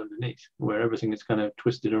down world underneath, where everything is kind of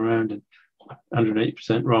twisted around and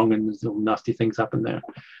 180% wrong, and there's little nasty things happen there.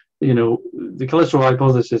 The cholesterol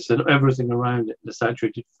hypothesis and everything around it, the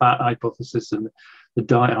saturated fat hypothesis and the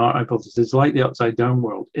diet heart hypothesis, like the upside down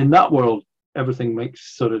world. In that world, everything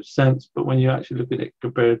makes sort of sense, but when you actually look at it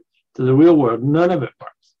compared to the real world, none of it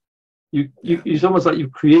works. It's almost like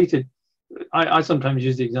you've created. I sometimes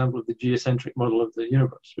use the example of the geocentric model of the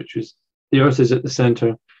universe, which is the Earth is at the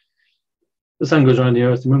center. The sun goes around the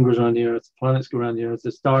Earth, the moon goes around the Earth, the planets go around the Earth,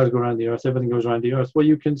 the stars go around the Earth, everything goes around the Earth. Well,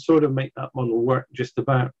 you can sort of make that model work just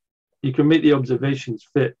about. You can make the observations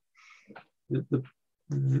fit.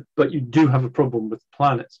 But you do have a problem with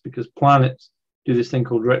planets, because planets do this thing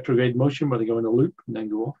called retrograde motion, where they go in a loop and then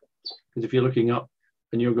go off. Because if you're looking up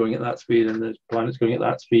and you're going at that speed and the planet's going at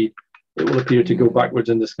that speed, it will appear to go backwards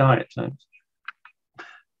in the sky at times.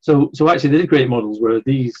 So actually, they did create models where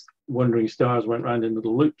these wandering stars went around in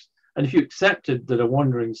little loops. And if you accepted that a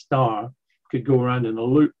wandering star could go around in a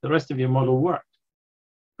loop, the rest of your model worked.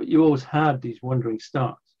 But you always had these wandering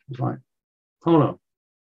stars. It's like, hold on,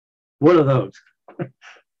 what are those? That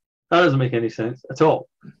doesn't make any sense at all.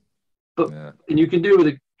 But and you can do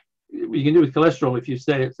with cholesterol, if you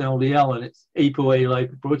say it's LDL and it's ApoA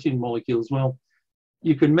lipoprotein molecules. Well,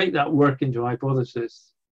 you can make that work into a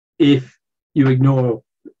hypothesis if you ignore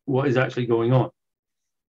what is actually going on.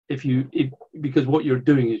 Because what you're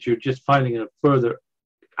doing is you're just finding a further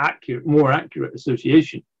more accurate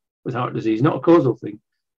association with heart disease, not a causal thing,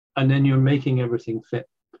 and then you're making everything fit.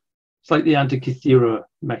 It's like the Antikythera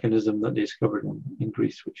mechanism that they discovered in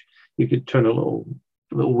Greece, which you could turn a little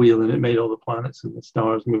wheel and it made all the planets and the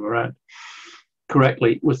stars move around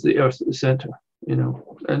correctly with the Earth at the center.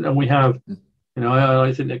 And we have.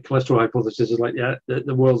 I think the cholesterol hypothesis is like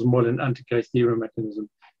the world's modern Antikythera mechanism.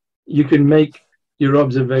 You can make your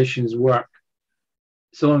observations work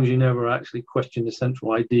so long as you never actually question the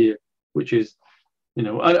central idea, which is,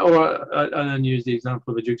 I then use the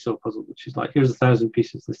example of a jigsaw puzzle, which is like, here's 1,000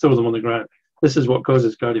 pieces, let's throw them on the ground. This is what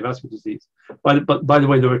causes cardiovascular disease. But by the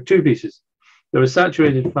way, there are two pieces. There is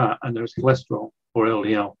saturated fat and there's cholesterol, or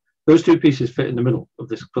LDL. Those two pieces fit in the middle of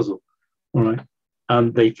this puzzle, all right?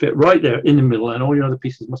 And they fit right there in the middle, and all your other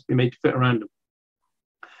pieces must be made to fit around them.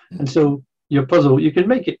 And so your puzzle, you can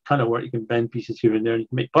make it kind of work. You can bend pieces here and there, and you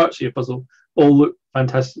can make parts of your puzzle all look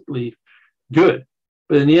fantastically good.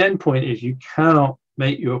 But then the end point is you cannot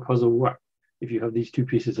make your puzzle work if you have these two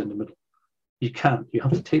pieces in the middle. You can't. You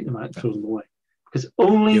have to take them out and throw them away. Because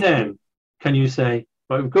only then can you say,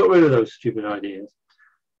 right, we've got rid of those stupid ideas.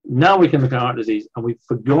 Now we can look at heart disease, and we've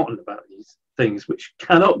forgotten about these things which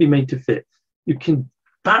cannot be made to fit. You can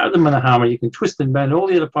batter them with a hammer, you can twist and bend all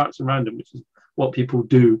the other parts around them, which is what people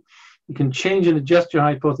do. You can change and adjust your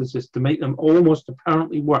hypothesis to make them almost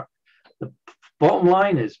apparently work. The bottom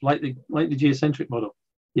line is, like the geocentric model,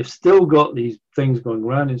 you've still got these things going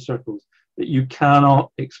around in circles that you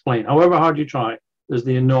cannot explain. However hard you try, there's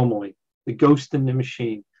the anomaly, the ghost in the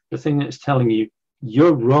machine, the thing that's telling you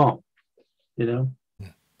you're wrong,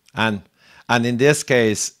 And in this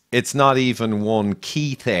case, it's not even one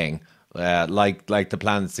key thing. Like the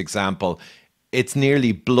planet's example, it's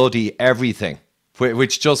nearly bloody everything,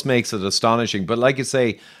 which just makes it astonishing. But like you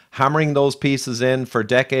say, hammering those pieces in for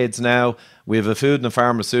decades now, we have a food and a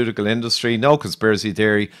pharmaceutical industry, no conspiracy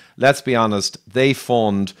theory. Let's be honest, they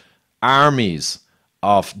fund armies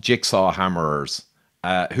of jigsaw hammerers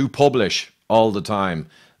who publish all the time.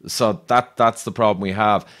 So that's the problem we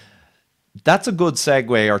have. That's a good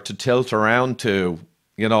segue or to tilt around to,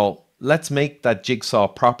 let's make that jigsaw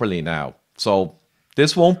properly now. So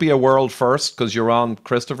this won't be a world first because you're on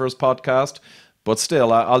Christopher's podcast, but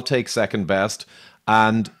still, I'll take second best.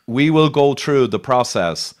 And we will go through the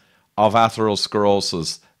process of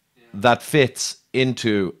atherosclerosis that fits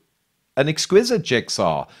into an exquisite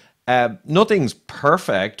jigsaw. Nothing's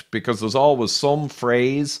perfect because there's always some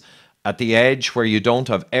phrase at the edge where you don't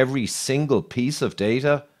have every single piece of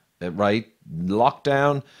data, right, locked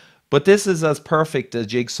down. But this is as perfect a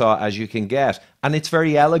jigsaw as you can get, and it's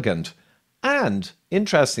very elegant. And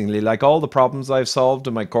interestingly, like all the problems I've solved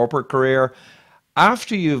in my corporate career,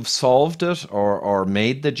 after you've solved it or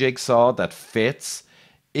made the jigsaw that fits,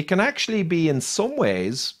 it can actually be in some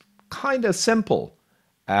ways kind of simple.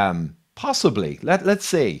 Possibly. Let's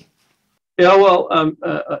see. Yeah, well,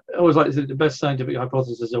 I always like to think the best scientific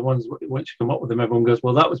hypotheses are ones once you come up with them, everyone goes,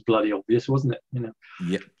 well, that was bloody obvious, wasn't it?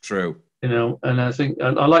 Yeah, true. And I think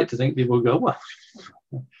I like to think people go, well,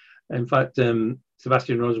 in fact,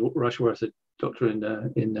 Sebastian Rushworth, a doctor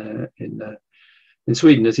in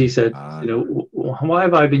Sweden, as he said, why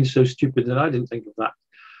have I been so stupid that I didn't think of that?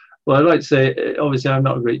 Well, I'd like to say, obviously, I'm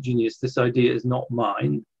not a great genius. This idea is not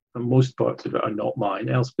mine, and most parts of it are not mine.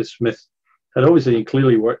 Elspeth Smith had obviously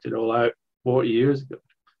clearly worked it all out 40 years ago.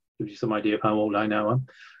 Gives you some idea of how old I now am.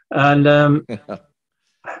 And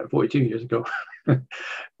 42 years ago.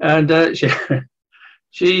 And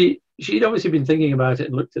she'd obviously been thinking about it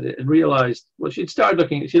and looked at it and realized, well, she'd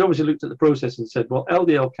obviously looked at the process and said, well,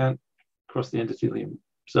 LDL can't cross the endothelium,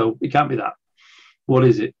 so it can't be that. What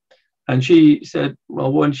is it? And she said,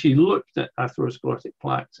 well, when she looked at atherosclerotic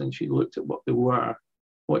plaques and she looked at what they were,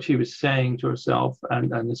 what she was saying to herself,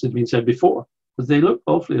 and this had been said before, was they look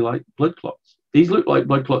awfully like blood clots. These look like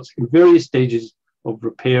blood clots in various stages of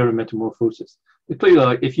repair and metamorphosis. They're clearly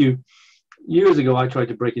like, years ago, I tried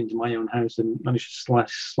to break into my own house and managed to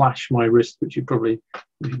slash my wrist, which you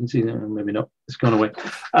can see there, maybe not, it's gone away,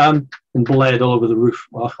 and bled all over the roof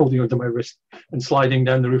while holding onto my wrist and sliding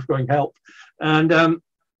down the roof going, help. And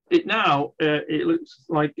it looks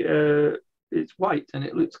like it's white and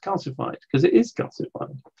it looks calcified, because it is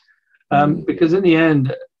calcified. Because in the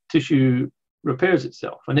end, tissue repairs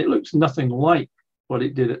itself, and it looks nothing like what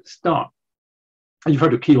it did at the start. And you've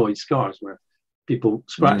heard of keloid scars, where people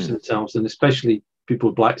scratch themselves, and especially people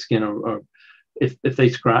with black skin, or if they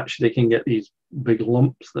scratch, they can get these big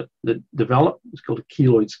lumps that develop. It's called a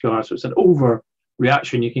keloid scar. So it's an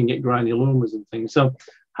overreaction. You can get granulomas and things. So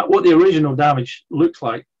what the original damage looks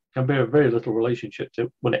like can bear very little relationship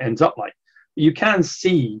to what it ends up like. You can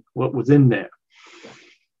see what was in there.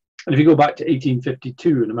 And if you go back to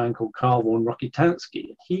 1852, and a man called Carl von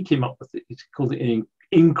Rokitansky, he came up with it. He called it an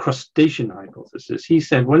incrustation hypothesis. He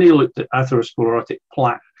said when he looked at atherosclerotic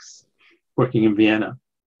plaques working in Vienna,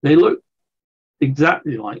 they looked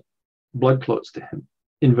exactly like blood clots to him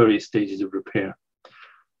in various stages of repair.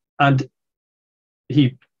 And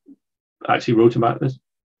he actually wrote about this.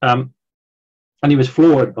 And he was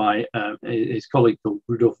floored by his colleague called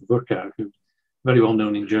Rudolf Virchow, who's very well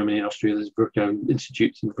known in Germany and Austria. There's Virchow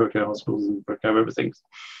institutes and Virchow hospitals and Virchow everything.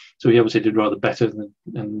 So he obviously did rather better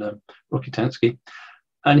than Rokitansky.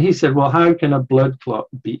 And he said, well, how can a blood clot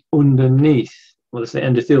be underneath, well, it's the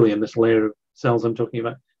endothelium, this layer of cells I'm talking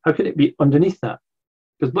about. How can it be underneath that?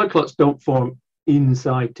 Because blood clots don't form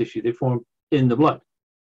inside tissue, they form in the blood.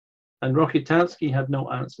 And Rokitansky had no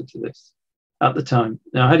answer to this at the time.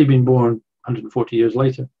 Now, had he been born 140 years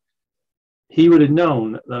later, he would have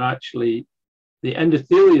known that actually the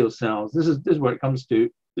endothelial cells, this is where it comes to,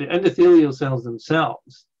 the endothelial cells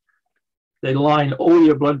themselves, they line all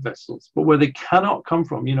your blood vessels, but where they cannot come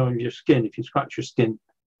from, in your skin, if you scratch your skin,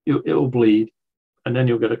 it will bleed, and then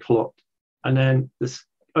you'll get a clot. And then this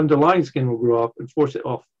underlying skin will grow up and force it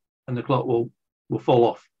off, and the clot will fall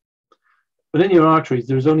off. But in your arteries,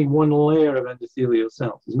 there's only one layer of endothelial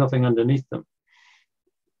cells. There's nothing underneath them.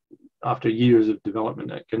 After years of development,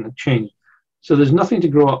 that can change. So there's nothing to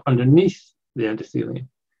grow up underneath the endothelium.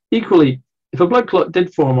 Equally, if a blood clot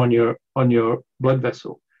did form on your blood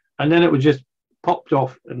vessel, and then it would just popped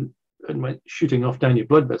off and went shooting off down your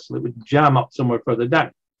blood vessel, it would jam up somewhere further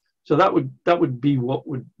down. So that would be what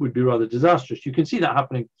would be rather disastrous. You can see that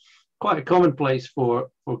happening, quite a commonplace for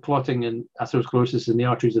clotting and atherosclerosis in the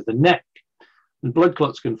arteries of the neck. And blood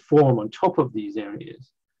clots can form on top of these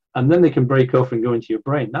areas, and then they can break off and go into your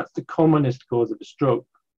brain. That's the commonest cause of a stroke.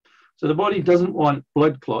 So the body doesn't want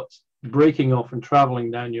blood clots breaking off and traveling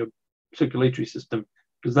down your circulatory system,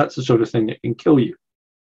 because that's the sort of thing that can kill you.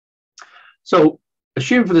 So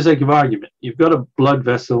assume for the sake of argument, you've got a blood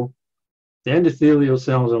vessel, the endothelial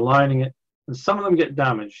cells are lining it, and some of them get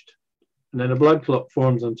damaged, and then a blood clot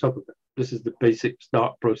forms on top of it. This is the basic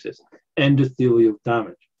start process, endothelial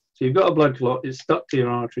damage. So you've got a blood clot, it's stuck to your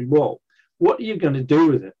artery wall. What are you going to do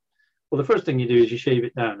with it? Well, the first thing you do is you shave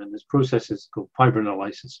it down, and there's processes called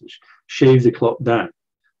fibrinolysis, which shave the clot down.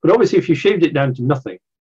 But obviously, if you shaved it down to nothing,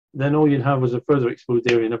 then all you'd have was a further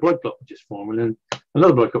exposed area, and a blood clot would just form, and then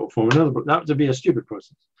another blood clot would form, that would be a stupid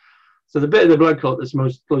process. So the bit of the blood clot that's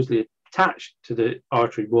most closely attached to the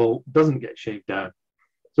artery wall doesn't get shaved down.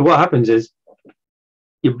 So what happens is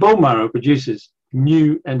your bone marrow produces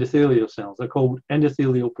new endothelial cells. They're called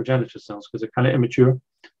endothelial progenitor cells because they're kind of immature.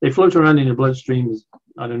 They float around in your bloodstream.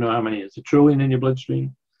 I don't know how many, it's a trillion in your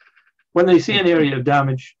bloodstream. When they see an area of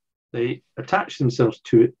damage, they attach themselves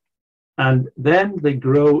to it, and then they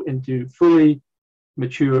grow into fully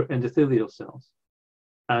mature endothelial cells.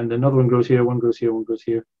 And another one grows here, one grows here, one grows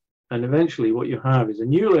here. And eventually what you have is a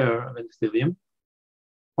new layer of endothelium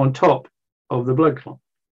on top of the blood clot.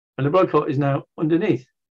 And the blood clot is now underneath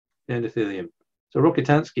the endothelium. So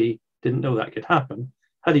Rokitansky didn't know that could happen.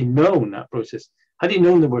 Had he known that process, had he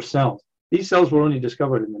known there were cells, these cells were only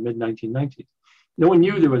discovered in the mid-1990s. No one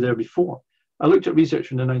knew they were there before. I looked at research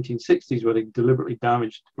from the 1960s where they deliberately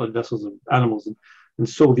damaged blood vessels of animals and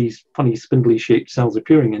saw these funny spindly shaped cells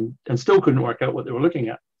appearing and still couldn't work out what they were looking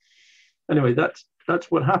at. Anyway, that's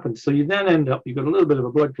what happens. So you then end up, you've got a little bit of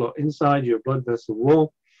a blood clot inside your blood vessel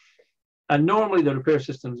wall, and normally the repair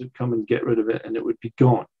systems would come and get rid of it and it would be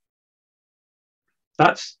gone.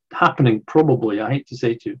 That's happening probably, I hate to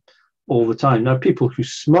say to, all the time. Now, people who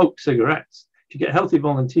smoke cigarettes, if you get a healthy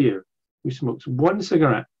volunteer who smokes one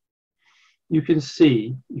cigarette, you can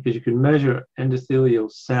see, because you can measure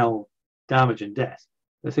endothelial cell damage and death,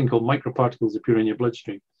 a thing called microparticles appear in your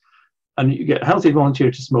bloodstream. And you get a healthy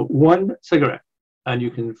volunteer to smoke one cigarette, and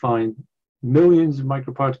you can find millions of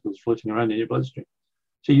microparticles floating around in your bloodstream.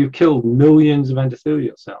 So you kill millions of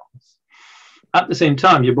endothelial cells. At the same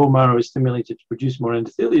time, your bone marrow is stimulated to produce more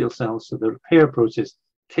endothelial cells, so the repair process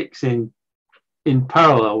kicks in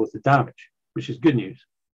parallel with the damage, which is good news.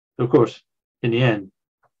 So of course, in the end,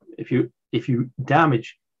 if you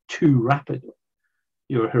damage too rapidly,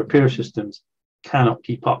 your repair systems cannot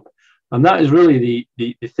keep up. And that is really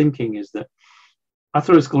the thinking, is that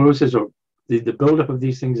atherosclerosis, or the buildup of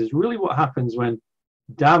these things, is really what happens when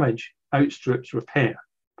damage outstrips repair.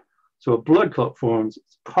 So a blood clot forms,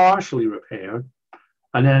 it's partially repaired,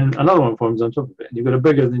 and then another one forms on top of it, and you've got a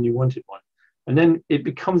bigger than you wanted one. And then it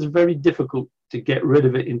becomes very difficult to get rid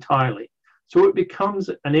of it entirely. So it becomes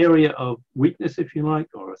an area of weakness, if you like,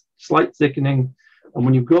 or a slight thickening. And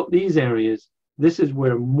when you've got these areas, this is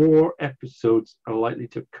where more episodes are likely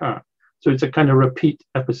to occur. So it's a kind of repeat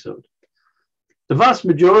episode. The vast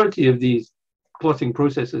majority of these clotting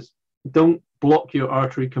processes don't block your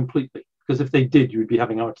artery completely, because if they did, you would be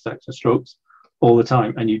having heart attacks and strokes all the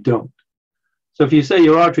time, and you don't. So if you say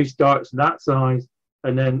your artery starts that size,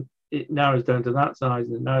 and then it narrows down to that size,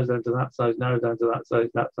 and it narrows down to that size, narrows down to that size,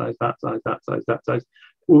 that size, that size, that size, that size.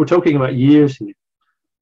 Well, we're talking about years here.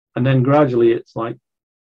 And then gradually it's like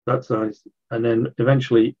that size. And then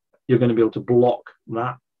eventually you're going to be able to block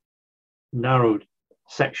that narrowed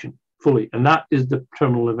section fully. And that is the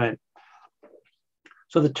terminal event.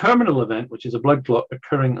 So the terminal event, which is a blood clot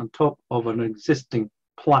occurring on top of an existing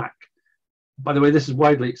plaque. By the way, this is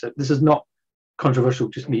widely accepted. This is not controversial,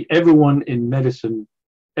 just me. Everyone in medicine,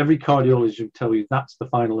 every cardiologist will tell you that's the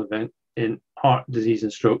final event in heart disease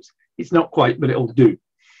and strokes. It's not quite, but it'll do.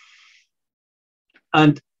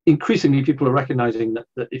 And increasingly, people are recognizing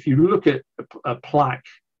that if you look at a plaque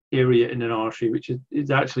area in an artery, which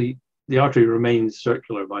is actually, the artery remains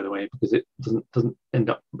circular, by the way, because it doesn't end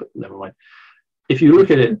up, but never mind. If you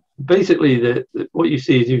look at it, basically what you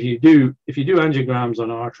see is if you do angiograms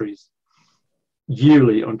on arteries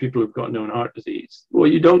yearly on people who've got known heart disease,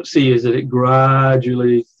 what you don't see is that it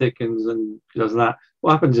gradually thickens and does that.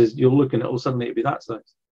 What happens is you'll look and it'll suddenly be that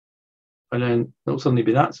size, and then it'll suddenly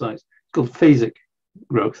be that size. It's called phasic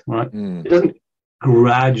growth, right? It doesn't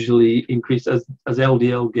gradually increase as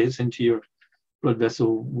LDL gets into your blood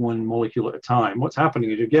vessel one molecule at a time. What's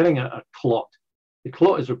happening is you're getting a clot. The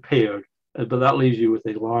clot is repaired, but that leaves you with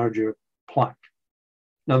a larger plaque.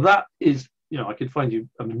 Now that is, I could find you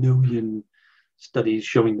a million studies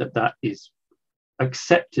showing that is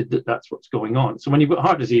accepted, that that's what's going on. So when you've got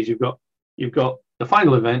heart disease, you've got the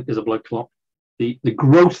final event is a blood clot. The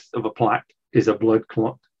growth of a plaque is a blood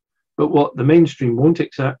clot. But what the mainstream won't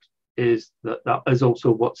accept is that is also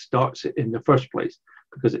what starts it in the first place,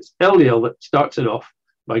 because it's LDL that starts it off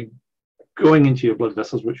by going into your blood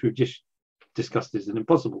vessels, which we've just discussed is an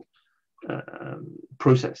impossible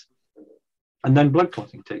process. And then blood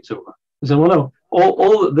clotting takes over. So, well, no,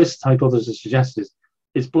 all that this hypothesis suggests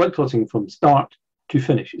is blood clotting from start to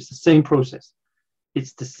finish. It's the same process.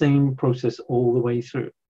 It's the same process all the way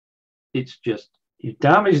through. It's just you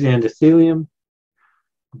damage the endothelium,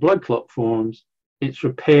 blood clot forms, it's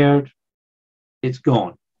repaired, it's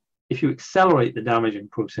gone. If you accelerate the damaging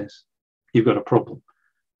process, you've got a problem.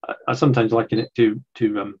 I sometimes liken it to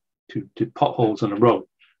potholes on a road,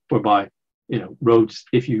 whereby roads,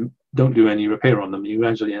 if you don't do any repair on them, you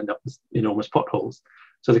actually end up with enormous potholes.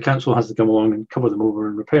 So the council has to come along and cover them over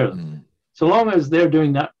and repair them. Mm. So long as they're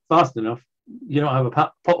doing that fast enough, you don't have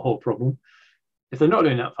a pothole problem. If they're not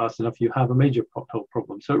doing that fast enough, you have a major pothole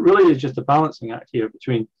problem. So it really is just a balancing act here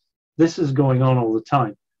between this is going on all the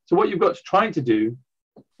time. So what you've got to try to do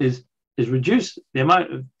is reduce the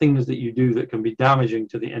amount of things that you do that can be damaging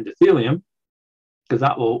to the endothelium, because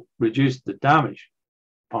that will reduce the damage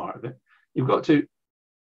part of it. You've got to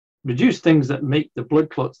reduce things that make the blood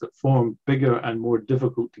clots that form bigger and more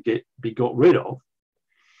difficult to be got rid of.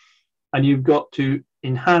 And you've got to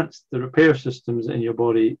enhance the repair systems in your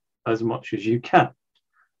body as much as you can.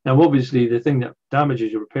 Now, obviously, the thing that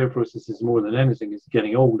damages your repair processes more than anything is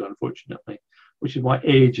getting old, unfortunately, which is why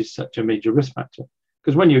age is such a major risk factor.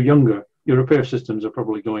 Because when you're younger, your repair systems are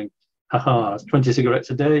probably going, haha, 20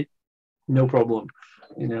 cigarettes a day, no problem,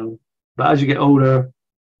 But as you get older,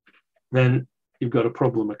 then you've got a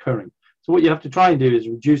problem occurring. So what you have to try and do is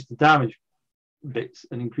reduce the damage bits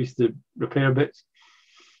and increase the repair bits.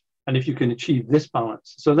 And if you can achieve this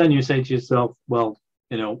balance, so then you say to yourself, well,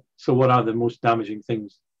 so what are the most damaging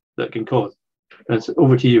things that can cause? That's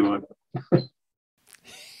over to you, Ivor.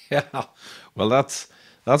 Yeah, well, that's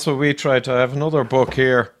what we tried to have another book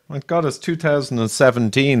here. My God, it's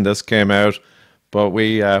 2017 this came out, but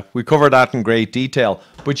we cover that in great detail.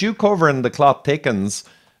 But you cover in the Clot Thickens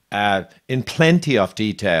in plenty of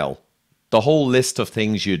detail the whole list of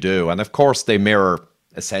things you do, and of course they mirror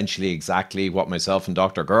essentially exactly what myself and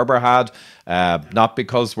Dr. Gerber had, not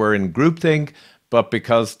because we're in groupthink, but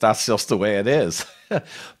because that's just the way it is.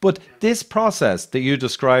 But this process that you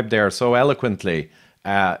described there so eloquently,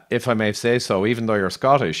 if I may say so, even though you're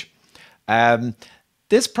Scottish,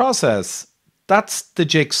 this process, that's the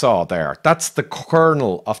jigsaw there. That's the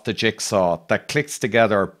kernel of the jigsaw that clicks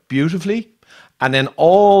together beautifully, and then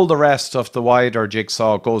all the rest of the wider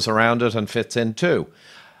jigsaw goes around it and fits in too.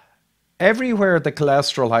 Everywhere the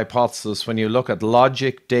cholesterol hypothesis, when you look at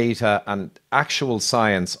logic, data, and actual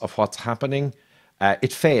science of what's happening,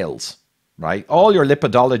 it fails, right? All your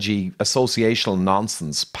lipidology associational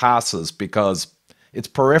nonsense passes because it's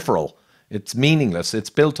peripheral, it's meaningless,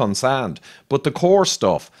 it's built on sand. But the core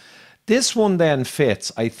stuff, this one then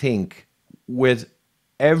fits, I think, with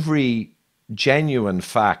every genuine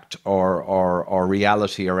fact or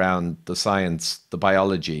reality around the science, the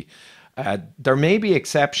biology. There may be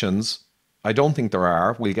exceptions. I don't think there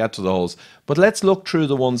are. We'll get to those. But let's look through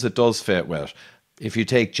the ones it does fit with. If you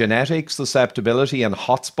take genetics, susceptibility, and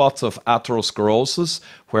hotspots of atherosclerosis,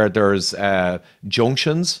 where there's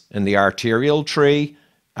junctions in the arterial tree,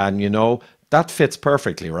 and that fits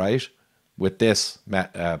perfectly, right, with this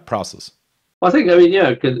process. Well, I think,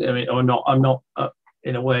 because I'm not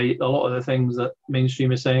in a way, a lot of the things that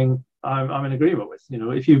mainstream is saying, I'm in agreement with.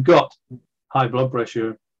 If you've got high blood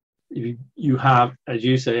pressure, you have, as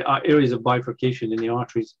you say, areas of bifurcation in the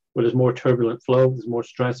arteries where there's more turbulent flow, there's more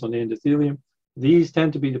stress on the endothelium. These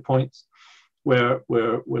tend to be the points where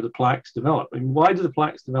the plaques develop. And why do the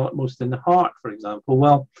plaques develop most in the heart, for example?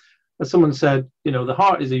 Well, as someone said, the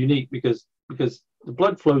heart is unique because the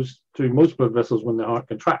blood flows through most blood vessels when the heart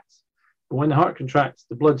contracts. But when the heart contracts,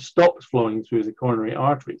 the blood stops flowing through the coronary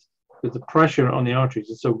arteries because the pressure on the arteries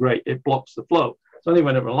is so great, it blocks the flow. It's only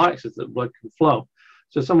when it relaxes that blood can flow.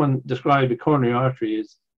 So someone described a coronary artery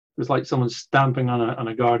as it's like someone stamping on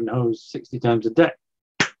a garden hose 60 times a day.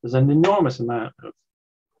 There's an enormous amount of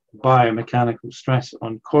biomechanical stress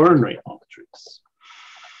on coronary arteries.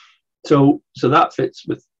 So that fits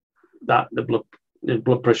with that. The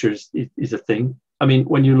blood pressure is a thing. I mean,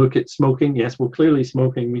 when you look at smoking, yes, well, clearly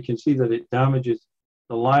smoking, we can see that it damages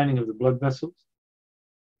the lining of the blood vessels.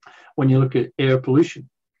 When you look at air pollution,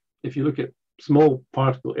 if you look at small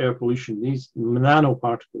particle air pollution, these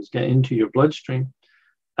nanoparticles get into your bloodstream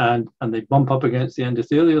and they bump up against the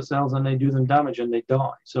endothelial cells and they do them damage and they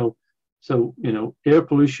die. So air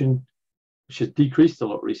pollution, which has decreased a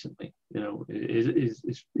lot recently, is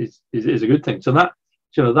a good thing. So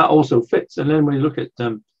that also fits. And then when you look at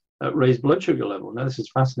raised blood sugar level, now this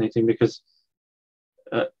is fascinating because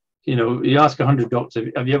you ask 100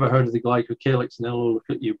 doctors, have you ever heard of the glycocalyx? And they'll look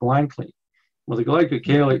at you blankly. Well, the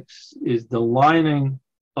glycocalyx is the lining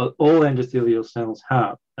all endothelial cells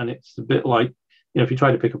have, and it's a bit like, if you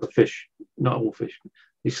try to pick up a fish, not all fish,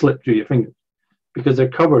 they slip through your fingers because they're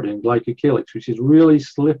covered in glycocalyx, which is really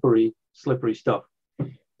slippery stuff,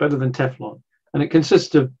 better than Teflon. And it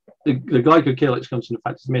consists of, the glycocalyx comes from the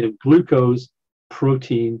fact it's made of glucose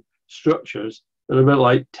protein structures that are a bit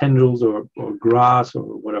like tendrils or grass or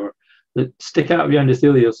whatever that stick out of your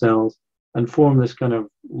endothelial cells and form this kind of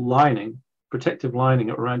lining, protective lining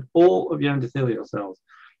around all of your endothelial cells.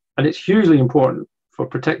 And it's hugely important for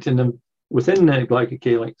protecting them within the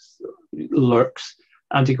glycocalyx lurks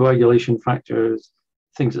anticoagulation factors,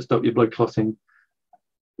 things that stop your blood clotting,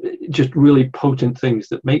 just really potent things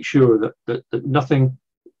that make sure that nothing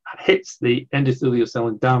hits the endothelial cell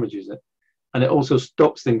and damages it. And it also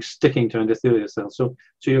stops things sticking to endothelial cells. So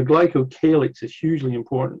your glycocalyx is hugely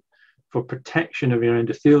important for protection of your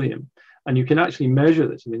endothelium. And you can actually measure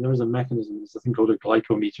this. I mean, there is a mechanism, there's a thing called a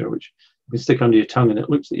glycometer, which you can stick under your tongue, and it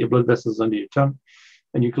looks at your blood vessels under your tongue.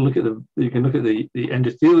 And you can look at the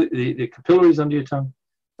endothelium, the capillaries under your tongue,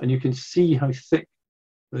 and you can see how thick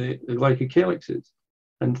the glycocalyx is.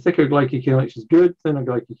 And thicker glycocalyx is good, thinner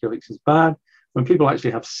glycocalyx is bad. When people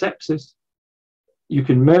actually have sepsis, you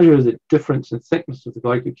can measure the difference in thickness of the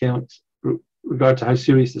glycocalyx with regard to how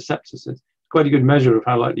serious the sepsis is. Quite a good measure of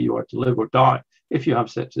how likely you are to live or die if you have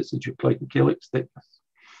sepsis is your glycocalyx thickness.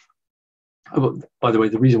 By the way,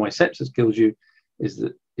 the reason why sepsis kills you is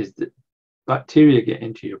that bacteria get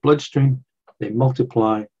into your bloodstream, they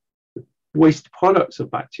multiply. The waste products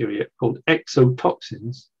of bacteria called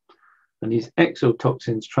exotoxins, and these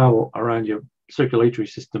exotoxins travel around your circulatory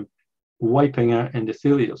system, wiping out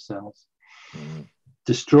endothelial cells,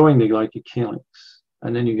 destroying the glycocalyx,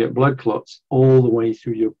 and then you get blood clots all the way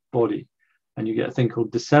through your body, and you get a thing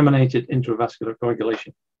called disseminated intravascular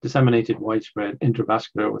coagulation, disseminated widespread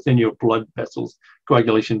intravascular within your blood vessels,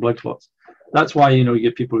 coagulation, blood clots. That's why, you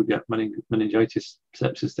get people who get meningitis,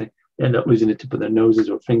 sepsis, they end up losing the tip of their noses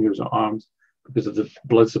or fingers or arms because of the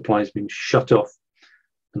blood supplies being shut off.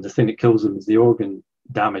 And the thing that kills them is the organ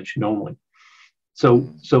damage normally. So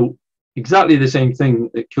exactly the same thing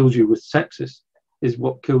that kills you with sepsis is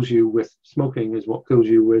what kills you with smoking, is what kills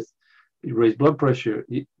you with raised blood pressure.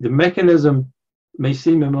 The mechanism may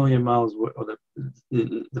seem a million miles, or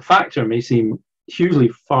the factor may seem hugely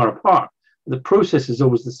far apart. The process is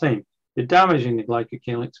always the same. You're damaging the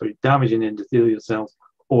glycocalyx, or you're damaging the endothelial cells,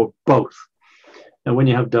 or both. And when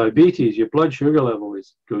you have diabetes, your blood sugar level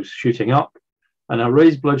goes shooting up, and a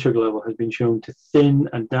raised blood sugar level has been shown to thin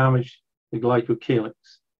and damage the glycocalyx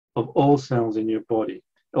of all cells in your body,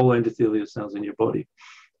 all endothelial cells in your body.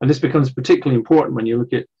 And this becomes particularly important when you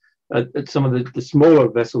look at some of the smaller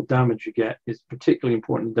vessel damage you get is particularly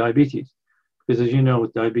important in diabetes. Because as you know,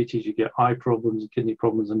 with diabetes, you get eye problems, kidney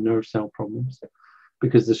problems, and nerve cell problems,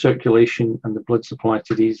 because the circulation and the blood supply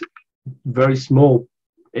to these very small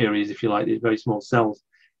areas, if you like, these very small cells,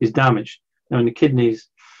 is damaged. Now, in the kidneys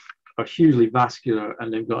are hugely vascular,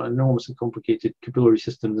 and they've got enormously complicated capillary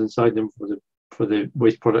systems inside them for the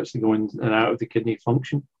waste products that go in and out of the kidney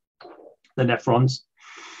function, the nephrons.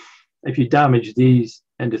 If you damage these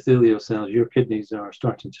endothelial cells, your kidneys are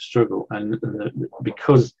starting to struggle, and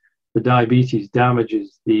because the diabetes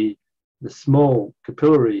damages the small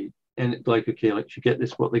capillary in glycocalyx, you get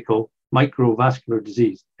this what they call microvascular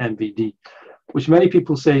disease, MVD, which many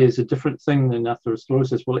people say is a different thing than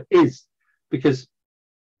atherosclerosis. Well, it is, because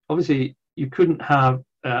obviously you couldn't have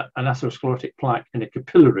an atherosclerotic plaque in a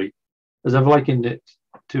capillary, as I've likened it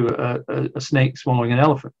to a snake swallowing an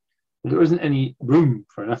elephant. If there isn't any room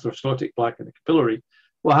for an atherosclerotic plaque in a capillary,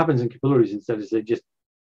 what happens in capillaries instead is they just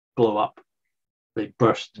blow up, they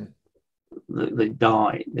burst, they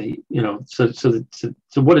die. So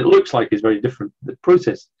what it looks like is very different. The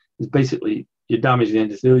process is basically you damage the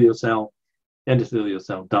endothelial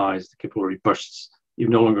cell dies, the capillary bursts, you've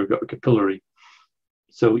no longer got a capillary.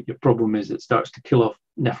 So your problem is it starts to kill off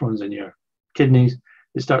nephrons in your kidneys,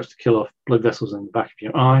 it starts to kill off blood vessels in the back of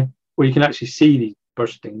your eye, where you can actually see these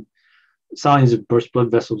bursting signs of burst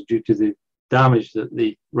blood vessels due to the damage that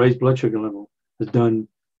the raised blood sugar level has done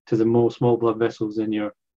to the more small blood vessels in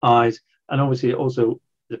your eyes, and obviously also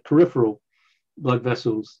the peripheral blood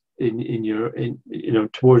vessels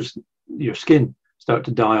towards your skin start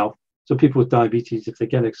to die off. So people with diabetes, if they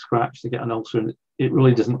get a scratch, they get an ulcer, and it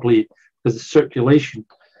really doesn't bleed because the circulation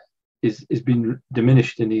is being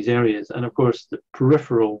diminished in these areas. And of course, the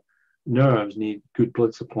peripheral nerves need good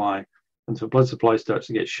blood supply. And so blood supply starts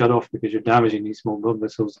to get shut off because you're damaging these small blood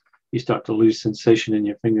vessels. You start to lose sensation in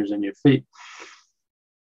your fingers and your feet.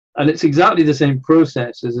 And it's exactly the same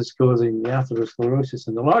process as is causing the atherosclerosis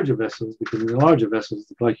in the larger vessels, because in the larger vessels,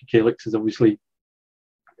 the glycocalyx is obviously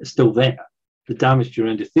still there. The damage to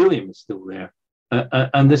your endothelium is still there.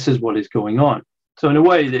 And this is what is going on. So in a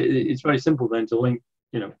way, it's very simple then to link,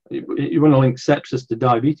 you want to link sepsis to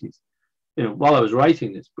diabetes. While I was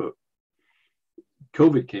writing this book,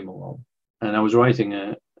 COVID came along, and I was writing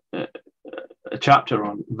a chapter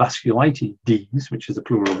on vasculitis, which is the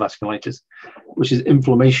plural vasculitis, which is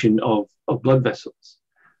inflammation of blood vessels.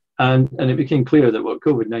 And it became clear that what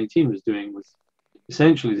COVID-19 was doing was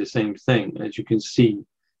essentially the same thing, as you can see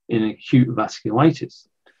in acute vasculitis.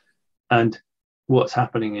 And what's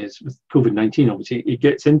happening is with COVID-19, obviously, it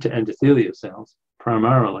gets into endothelial cells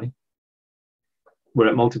primarily, where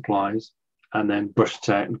it multiplies and then bursts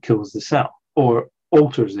out and kills the cell, or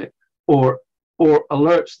alters it, or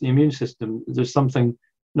alerts the immune system there's something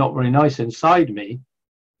not very nice inside me.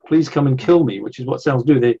 Please come and kill me, which is what cells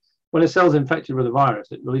do. When a cell's infected with a virus,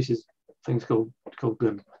 it releases things called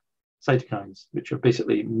cytokines, which are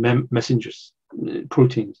basically messengers,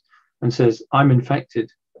 proteins, and says, I'm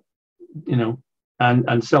infected,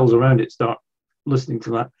 and cells around it start listening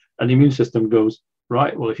to that. And the immune system goes,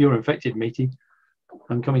 right, well, if you're infected, matey,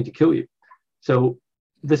 I'm coming to kill you. So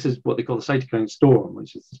this is what they call the cytokine storm,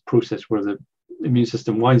 which is this process where the immune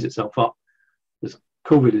system winds itself up. This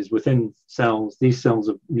COVID is within cells. These cells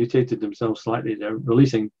have mutated themselves slightly. They're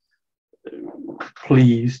releasing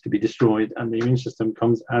pleas to be destroyed, and the immune system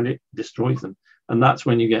comes and it destroys them. And that's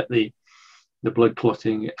when you get the blood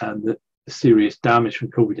clotting and the serious damage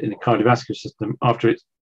from COVID in the cardiovascular system after it's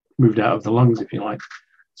moved out of the lungs, if you like.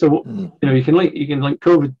 So you can link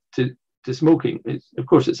COVID to smoking. Of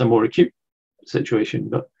course, it's a more acute situation,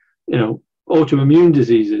 but autoimmune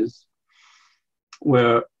diseases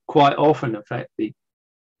where quite often affect the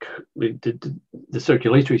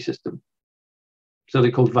circulatory system. So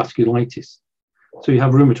they're called vasculitis. So you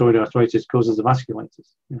have rheumatoid arthritis causes a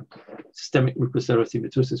vasculitis. Systemic lupus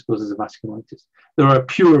erythematosus causes a vasculitis. There are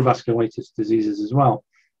pure vasculitis diseases as well,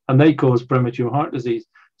 and they cause premature heart disease.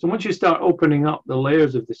 So once you start opening up the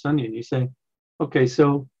layers of this onion, you say, okay,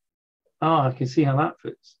 so I can see how that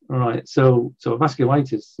fits. All right, so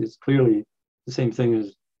vasculitis is clearly the same thing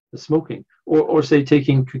as the smoking, or say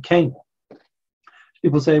taking cocaine.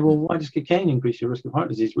 People say, well, why does cocaine increase your risk of heart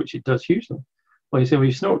disease, which it does hugely? Well, you say, well,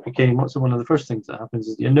 you snort cocaine, what's one of the first things that happens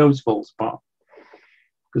is your nose falls apart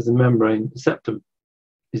because the membrane, the septum,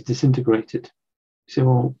 is disintegrated. You say,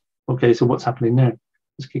 well, okay, so what's happening there?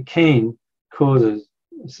 Because cocaine causes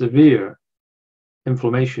severe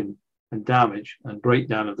inflammation and damage and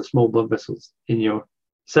breakdown of the small blood vessels in your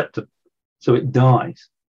septum. So it dies.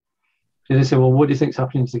 So they say, well, what do you think is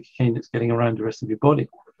happening to the cocaine that's getting around the rest of your body?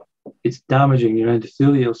 It's damaging your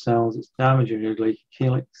endothelial cells, it's damaging your glycocalyx.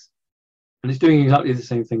 Calyx. And it's doing exactly the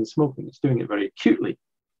same thing as smoking. It's doing it very acutely.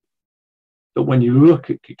 But when you look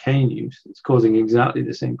at cocaine use, it's causing exactly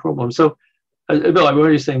the same problem. So a bit like what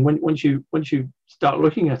you're saying, once you start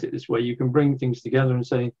looking at it this way, you can bring things together and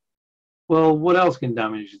say, well, what else can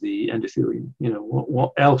damage the endothelium?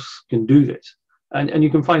 What else can do this? And you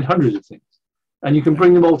can find hundreds of things. And you can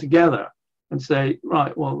bring them all together and say,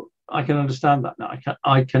 right, well, I can understand that now.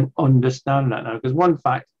 I can understand that now. Because one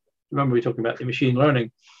fact, remember we were talking about the machine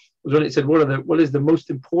learning, was when it said, what is the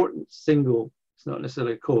most important single, it's not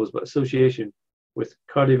necessarily a cause, but association with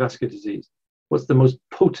cardiovascular disease? What's the most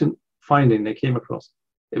potent finding they came across?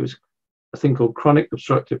 It was a thing called chronic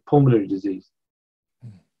obstructive pulmonary disease,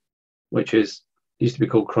 which used to be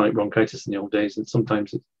called chronic bronchitis in the old days, and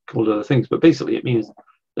sometimes it's called other things. But basically, it means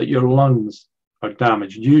that your lungs are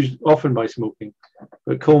damaged, used often by smoking.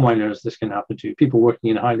 But coal miners, this can happen to people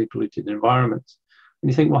working in highly polluted environments.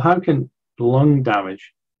 And you think, well, how can lung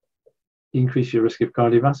damage increase your risk of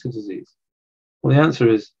cardiovascular disease? Well, the answer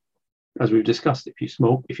is, as we've discussed, if you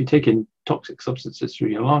smoke, if you take in toxic substances through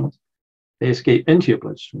your lungs, they escape into your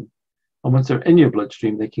bloodstream. And once they're in your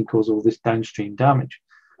bloodstream, they can cause all this downstream damage.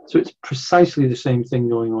 So it's precisely the same thing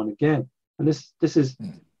going on again. And this is,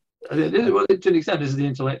 well, to an extent, this is the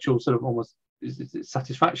intellectual sort of almost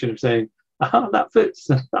satisfaction of saying, that fits,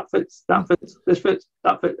 that fits, that fits, this fits,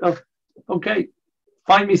 that fits. Oh, okay,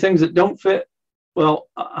 find me things that don't fit. Well,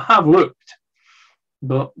 I have looked,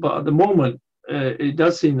 but at the moment, it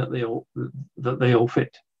does seem that they all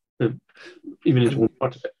fit, even into one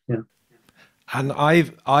part of it. Yeah. And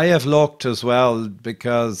I have looked as well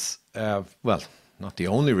because, well, not the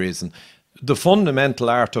only reason. The fundamental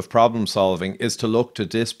art of problem solving is to look to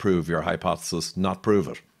disprove your hypothesis, not prove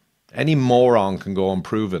it. Any moron can go and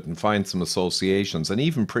prove it and find some associations and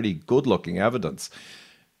even pretty good-looking evidence.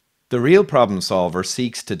 The real problem solver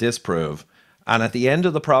seeks to disprove. And at the end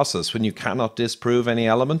of the process, when you cannot disprove any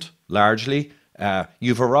element, largely,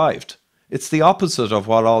 you've arrived. It's the opposite of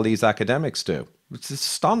what all these academics do. It's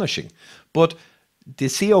astonishing. But the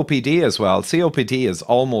COPD as well, COPD is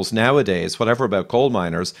almost nowadays, whatever about coal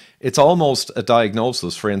miners, it's almost a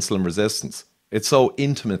diagnosis for insulin resistance. It's so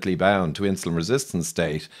intimately bound to insulin resistance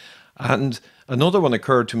state. And another one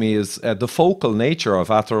occurred to me is the focal nature of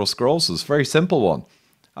atherosclerosis, very simple one.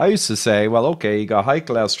 I used to say, well, okay, you got high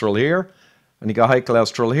cholesterol here, and you got high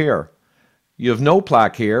cholesterol here. You have no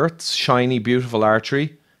plaque here, it's shiny, beautiful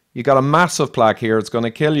artery. You got a massive plaque here, it's going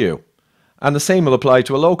to kill you. And the same will apply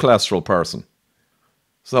to a low cholesterol person.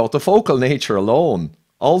 So the focal nature alone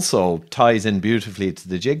also ties in beautifully to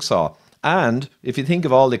the jigsaw. And if you think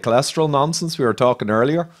of all the cholesterol nonsense we were talking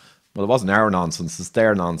earlier, well, it wasn't our nonsense, it's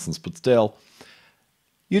their nonsense, but still,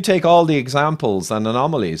 you take all the examples and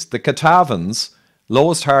anomalies. The Catavans,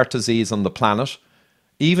 lowest heart disease on the planet,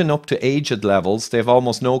 even up to aged levels, they have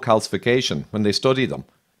almost no calcification when they study them.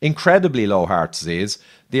 Incredibly low heart disease.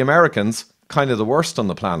 The Americans, kind of the worst on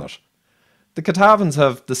the planet. The Catavans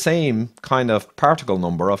have the same kind of particle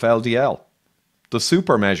number of LDL, the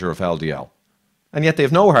super measure of LDL. And yet they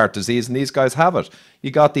have no heart disease, and these guys have it.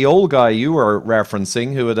 You got the old guy you were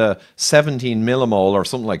referencing who had a 17 millimole or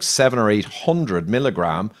something like 700 or 800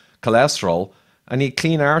 milligram cholesterol, and he had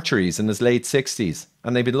clean arteries in his late 60s,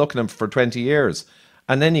 and they've been looking at him for 20 years.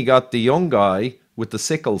 And then you got the young guy with the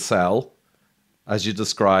sickle cell, as you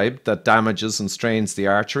described, that damages and strains the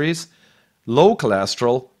arteries, low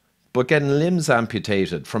cholesterol, but getting limbs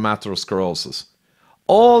amputated from atherosclerosis.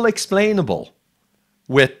 All explainable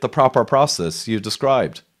with the proper process you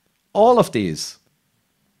described. All of these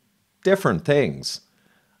different things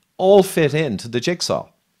all fit into the jigsaw.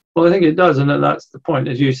 Well, I think it does, and that's the point.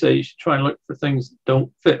 As you say, you should try and look for things that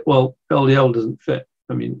don't fit. Well, LDL doesn't fit.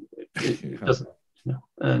 I mean, it doesn't. You know,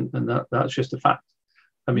 and that's just a fact.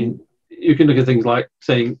 I mean, you can look at things like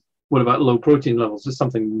saying, what about low protein levels? It's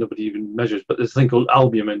something nobody even measures, but there's a thing called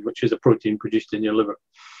albumin, which is a protein produced in your liver.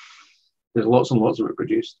 There's lots and lots of it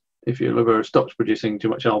produced. If your liver stops producing too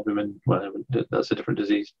much albumin, well, that's a different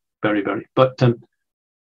disease, very. But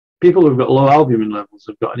people who've got low albumin levels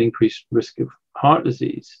have got an increased risk of heart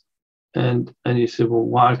disease. And you say, well,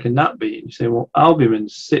 why can that be? And you say, well, albumin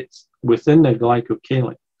sits within the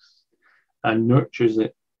glycocalyx and nurtures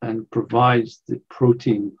it and provides the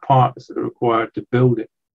protein parts that are required to build it.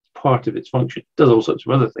 It's part of its function. It does all sorts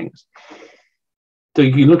of other things. So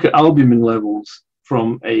you can look at albumin levels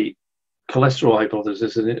from a cholesterol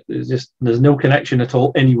hypothesis, and there's no connection at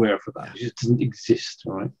all anywhere for that. It just doesn't exist,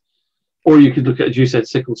 right? Or you could look at, as you said,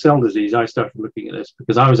 sickle cell disease. I started looking at this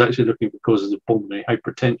because I was actually looking for causes of pulmonary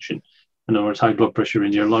hypertension. In other words, high blood pressure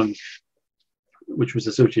in your lungs, which was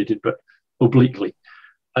associated but obliquely.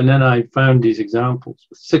 And then I found these examples.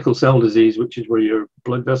 Sickle cell disease, which is where your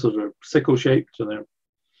blood vessels are sickle-shaped, so they're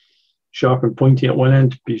sharp and pointy at one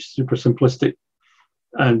end, to be super simplistic.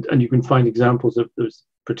 And you can find examples of this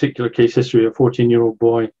particular case history of a 14-year-old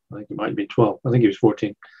boy, I think it might be 12, I think he was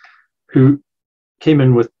 14, who came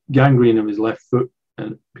in with gangrene of his left foot,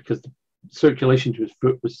 and because the circulation to his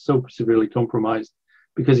foot was so severely compromised,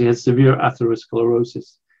 because he had severe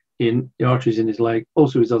atherosclerosis in the arteries in his leg,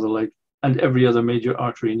 also his other leg, and every other major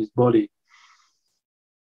artery in his body.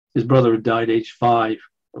 His brother had died age 5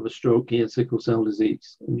 of a stroke. He had sickle cell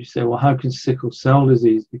disease. And you say, well, how can sickle cell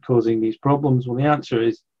disease be causing these problems? Well, the answer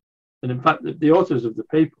is, and in fact, the authors of the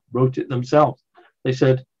paper wrote it themselves. They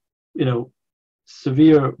said, you know,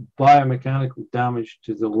 severe biomechanical damage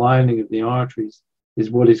to the lining of the arteries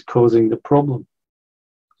is what is causing the problem.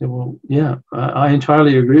 I said, well, yeah, I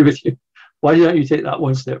entirely agree with you. Why don't you take that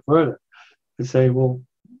one step further and say, well,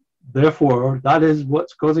 therefore, that is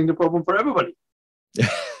what's causing the problem for everybody.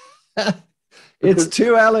 It's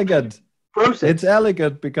too elegant. Process. It's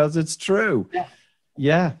elegant because it's true.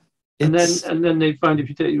 Yeah. And then they find if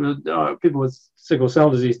you take people with sickle cell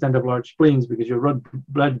disease tend to have large spleens because your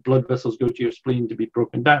blood vessels go to your spleen to be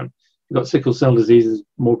broken down. You've got sickle cell disease, there's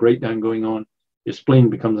more breakdown going on. Your spleen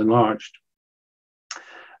becomes enlarged.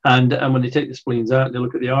 And when they take the spleens out, they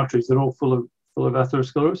look at the arteries, they're all full of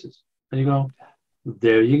atherosclerosis. And you go,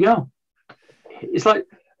 there you go. It's like,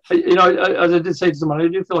 you know, as I did say to someone, I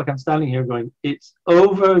do feel like I'm standing here going, it's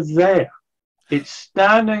over there. It's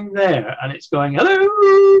standing there and it's going,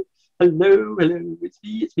 hello, it's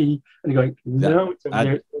me. And you're going, no, it's over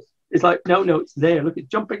there. It's like, no, it's there. Look, it's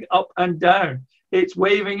jumping up and down. It's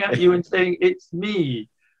waving at you and saying, it's me.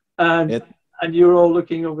 And you're all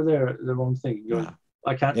looking over there at the wrong thing. You're going,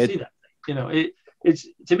 I can't see that thing. You know, it's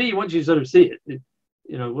to me, once you sort of see it,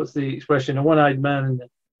 you know, what's the expression? A one-eyed man and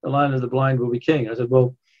the lion of the blind will be king. I said,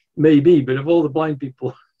 well, maybe, but if all the blind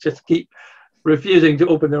people just keep refusing to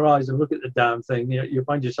open their eyes and look at the damn thing, you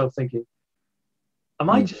find yourself thinking, am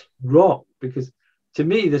I just wrong? Because to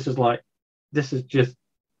me, this is just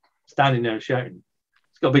standing there shouting.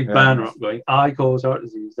 It's got a big banner up going, I cause heart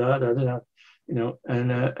disease, you know,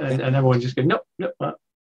 and everyone just going, no,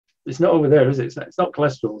 it's not over there, is it? It's not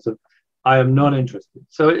cholesterol. So I am not interested.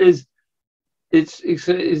 So it is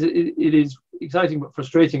exciting but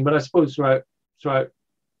frustrating. But I suppose throughout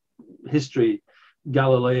history,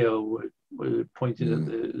 Galileo pointed at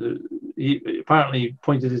he apparently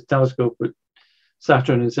pointed his telescope at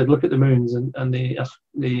Saturn and said, "Look at the moons," and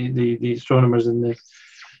the astronomers in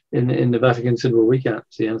the Vatican said, "Well, we can't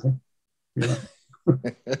see anything." Yeah. What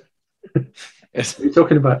are you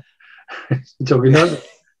talking about? You're talking nonsense.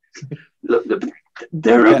 Look,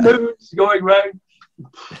 there are moons going round.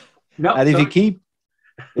 No, And sorry.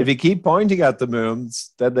 if you keep pointing at the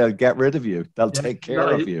moons, then they'll get rid of you. They'll Yeah, take care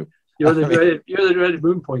of you. You're I mean, the dreaded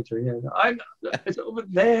moon pointer. Yeah, it's over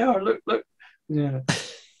there. Look. Yeah.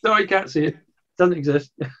 Sorry, can't see it. Doesn't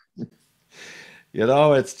exist. you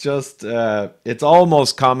know, it's just it's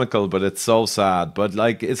almost comical, but it's so sad. But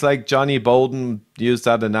like it's like Johnny Bowden used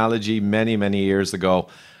that analogy many, many years ago,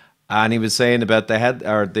 and he was saying about the head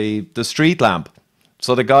or the street lamp.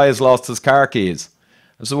 So the guy has lost his car keys.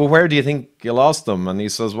 I said, well, where do you think you lost them? And he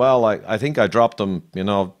says, well, I think I dropped them, you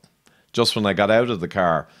know, just when I got out of the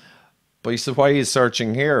car. But he said, why are you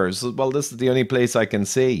searching here? He said, well, this is the only place I can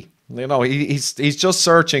see. You know, he's just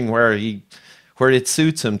searching where it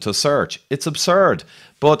suits him to search. It's absurd.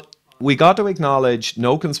 But we got to acknowledge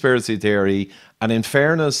no conspiracy theory. And in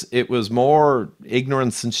fairness, it was more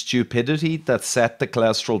ignorance and stupidity that set the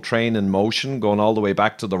cholesterol train in motion, going all the way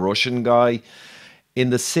back to the Russian guy.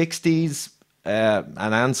 In the 60s, and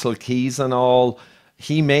Ansel Keys and all,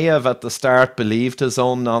 he may have at the start believed his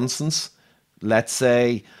own nonsense, let's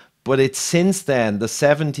say, but it's since then, the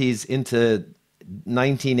 70s into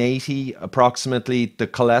 1980, approximately, the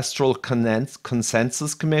Cholesterol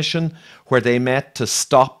Consensus Commission, where they met to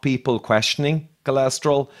stop people questioning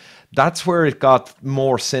cholesterol. That's where it got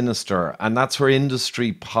more sinister, and that's where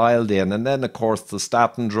industry piled in. And then, of course, the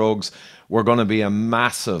statin drugs were going to be a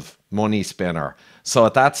massive money spinner. So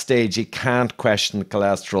at that stage, you can't question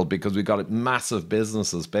cholesterol because we got massive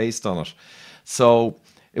businesses based on it. So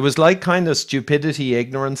it was like kind of stupidity,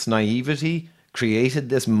 ignorance, naivety created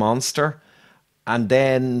this monster. And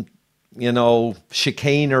then, you know,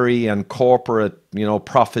 chicanery and corporate, you know,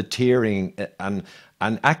 profiteering and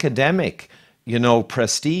academic, you know,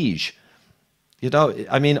 prestige. You know,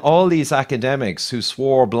 I mean, all these academics who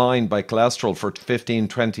swore blind by cholesterol for 15,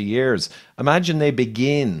 20 years, imagine they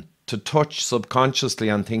begin to touch subconsciously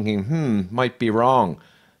on thinking, might be wrong.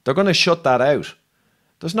 They're going to shut that out.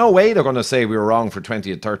 There's no way they're going to say we were wrong for 20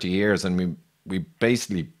 or 30 years and we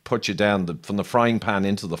basically put you down from the frying pan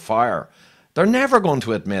into the fire. They're never going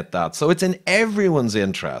to admit that. So it's in everyone's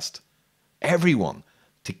interest, everyone,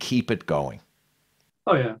 to keep it going.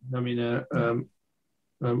 Oh, yeah. I mean,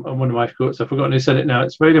 one of my quotes, I've forgotten who said it now.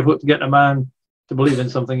 It's very difficult to get a man to believe in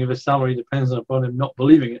something if his salary depends upon him not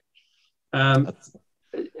believing it.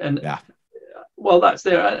 And yeah. Well, that's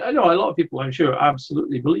there. I know a lot of people, I'm sure,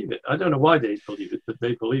 absolutely believe it. I don't know why they believe it, but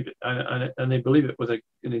they believe it, and they believe it with an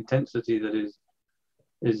intensity that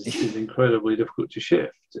is incredibly difficult to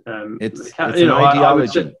shift. It's an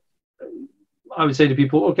ideology. I would say to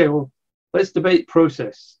people, okay, well, let's debate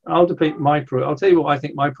process. I'll debate I'll tell you what I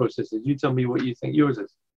think my process is. You tell me what you think yours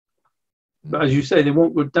is. But as you say, they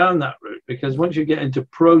won't go down that route because once you get into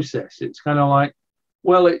process, it's kind of like,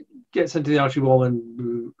 well, it gets into the artery wall,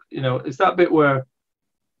 and you know, it's that bit where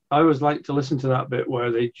I always like to listen to that bit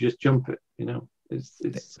where they just jump it. You know,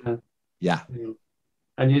 yeah, you know,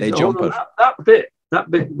 and they jump it. That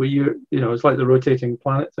bit where you know, it's like the rotating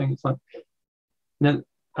planet thing. It's like, then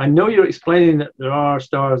I know you're explaining that there are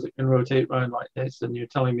stars that can rotate around like this, and you're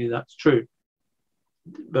telling me that's true.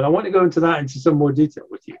 But I want to go into some more detail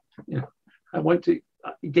with you. You know, I want to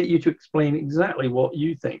get you to explain exactly what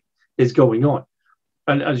you think is going on.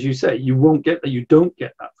 And as you say, you don't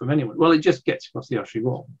get that from anyone. Well, it just gets across the artery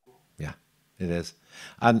wall. Yeah, it is.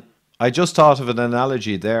 And I just thought of an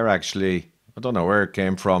analogy there, actually. I don't know where it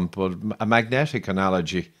came from, but a magnetic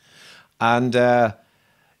analogy. And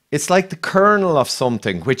it's like the kernel of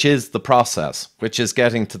something, which is the process, which is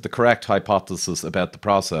getting to the correct hypothesis about the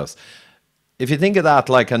process. If you think of that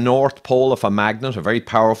like a north pole of a magnet, a very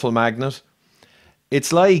powerful magnet,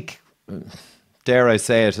 it's like, dare I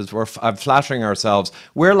say it, I'm flattering ourselves,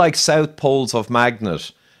 we're like south poles of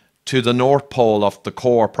magnet to the north pole of the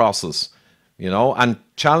core process, you know, and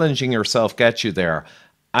challenging yourself gets you there.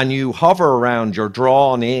 And you hover around, you're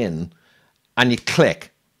drawn in, and you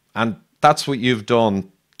click. And that's what you've done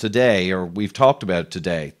today, or we've talked about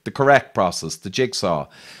today, the correct process, the jigsaw.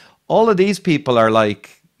 All of these people are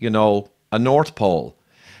like, you know, a north pole.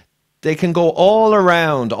 They can go all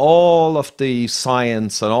around all of the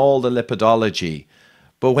science and all the lipidology,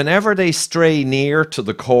 but whenever they stray near to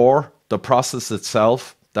the core, the process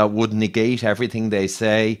itself, that would negate everything they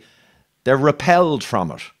say, they're repelled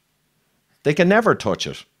from it. They can never touch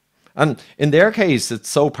it. And in their case, it's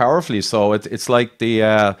so powerfully so. It's like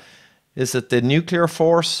is it the nuclear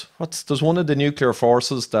force? There's one of the nuclear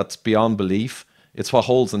forces that's beyond belief. It's what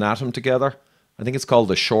holds an atom together. I think it's called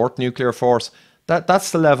the short nuclear force.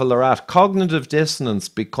 That's the level they're at. Cognitive dissonance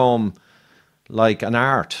become like an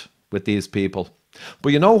art with these people.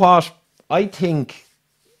 But you know what? I think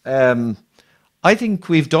I think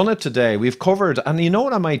we've done it today. We've covered, and you know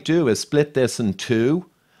what I might do is split this in two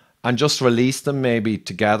and just release them maybe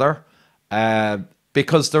together.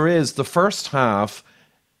 Because there is the first half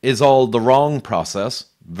is all the wrong process,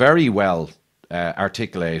 very well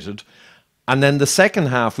articulated. And then the second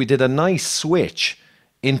half, we did a nice switch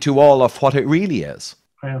into all of what it really is.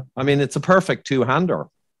 Yeah. I mean, it's a perfect two-hander,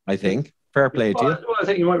 I think. Fair play to you. Well, I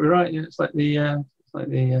think you might be right. Yeah, it's like the.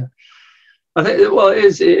 I think, well, it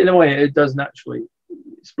is, in a way, it does naturally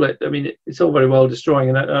split. I mean, it's all very well destroying,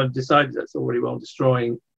 and I've decided that's all very well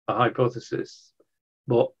destroying a hypothesis.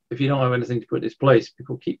 But if you don't have anything to put in its place,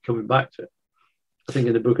 people keep coming back to it. I think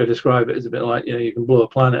in the book I describe it as a bit like, you can blow a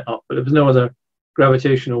planet up, but if there's no other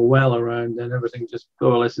gravitational well around, then everything just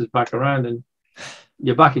coalesces back around and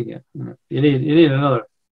you're back again. You need another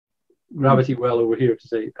gravity well over here to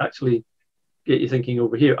say, actually get you thinking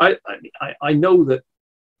over here. I know that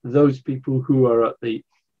those people who are at the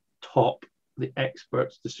top, the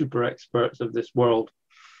experts, the super experts of this world,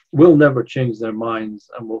 will never change their minds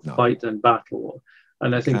and will fight and battle.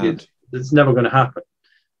 And I think it's never going to happen.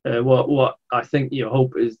 What I think you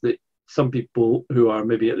hope is that some people who are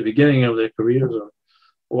maybe at the beginning of their careers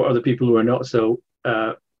or other people who are not so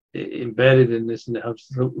embedded in this and have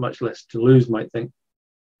so much less to lose might think,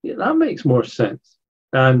 yeah, that makes more sense.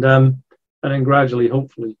 And then gradually,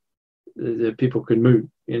 hopefully, the people can move,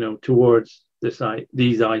 towards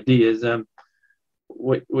these ideas,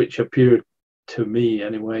 which appear to me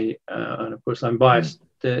anyway. And of course, I'm biased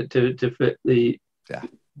to fit the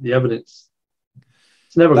evidence.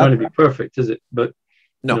 It's never going to be perfect, is it? But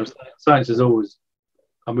no, science is always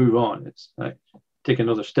a move on. It's like take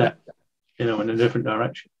another step, in a different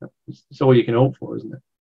direction. It's all you can hope for, isn't it?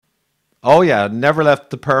 Oh yeah, never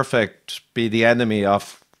let the perfect be the enemy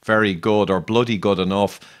of very good or bloody good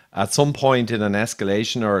enough. At some point in an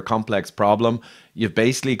escalation or a complex problem, you've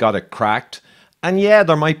basically got it cracked. And yeah,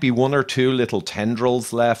 there might be one or two little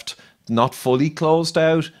tendrils left, not fully closed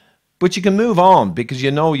out, but you can move on because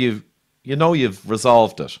you've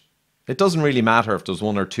resolved it. It doesn't really matter if there's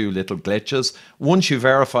one or two little glitches. Once you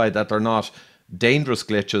verify that they're not dangerous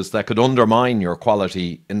glitches that could undermine your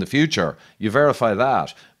quality in the future, you verify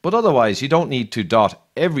that. But otherwise, you don't need to dot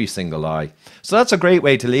every single I. So that's a great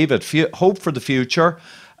way to leave it. Hope for the future.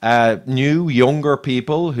 New, younger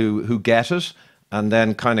people who get it and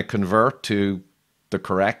then kind of convert to the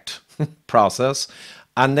correct process.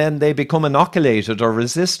 And then they become inoculated or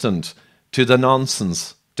resistant to the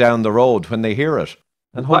nonsense down the road when they hear it.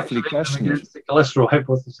 And hopefully question it. The cholesterol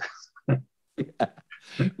hypothesis. Yeah.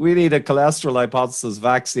 We need a cholesterol hypothesis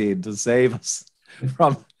vaccine to save us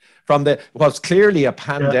from what's clearly a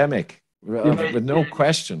pandemic, with no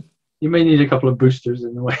question. You may need a couple of boosters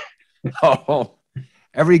in the way. Oh,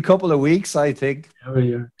 every couple of weeks, I think.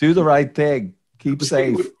 Do the right thing. Keep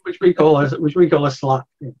safe. Which we call a slap.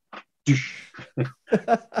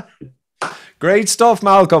 Great stuff,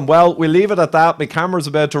 Malcolm. Well, we'll leave it at that. My camera's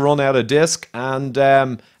about to run out of disc,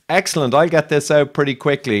 and excellent. I'll get this out pretty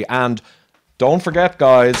quickly. And don't forget,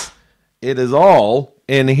 guys, it is all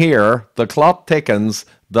in here. The Clot Thickens,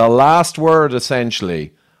 the last word,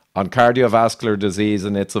 essentially, on cardiovascular disease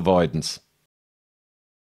and its avoidance.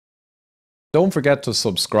 Don't forget to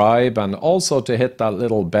subscribe and also to hit that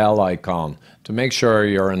little bell icon to make sure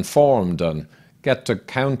you're informed and get to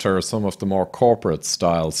counter some of the more corporate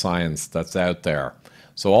style science that's out there.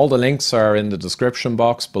 So all the links are in the description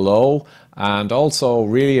box below, and also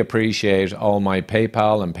really appreciate all my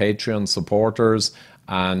PayPal and Patreon supporters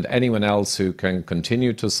and anyone else who can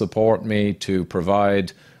continue to support me to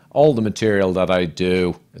provide all the material that I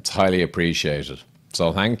do. It's highly appreciated.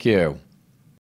 So thank you.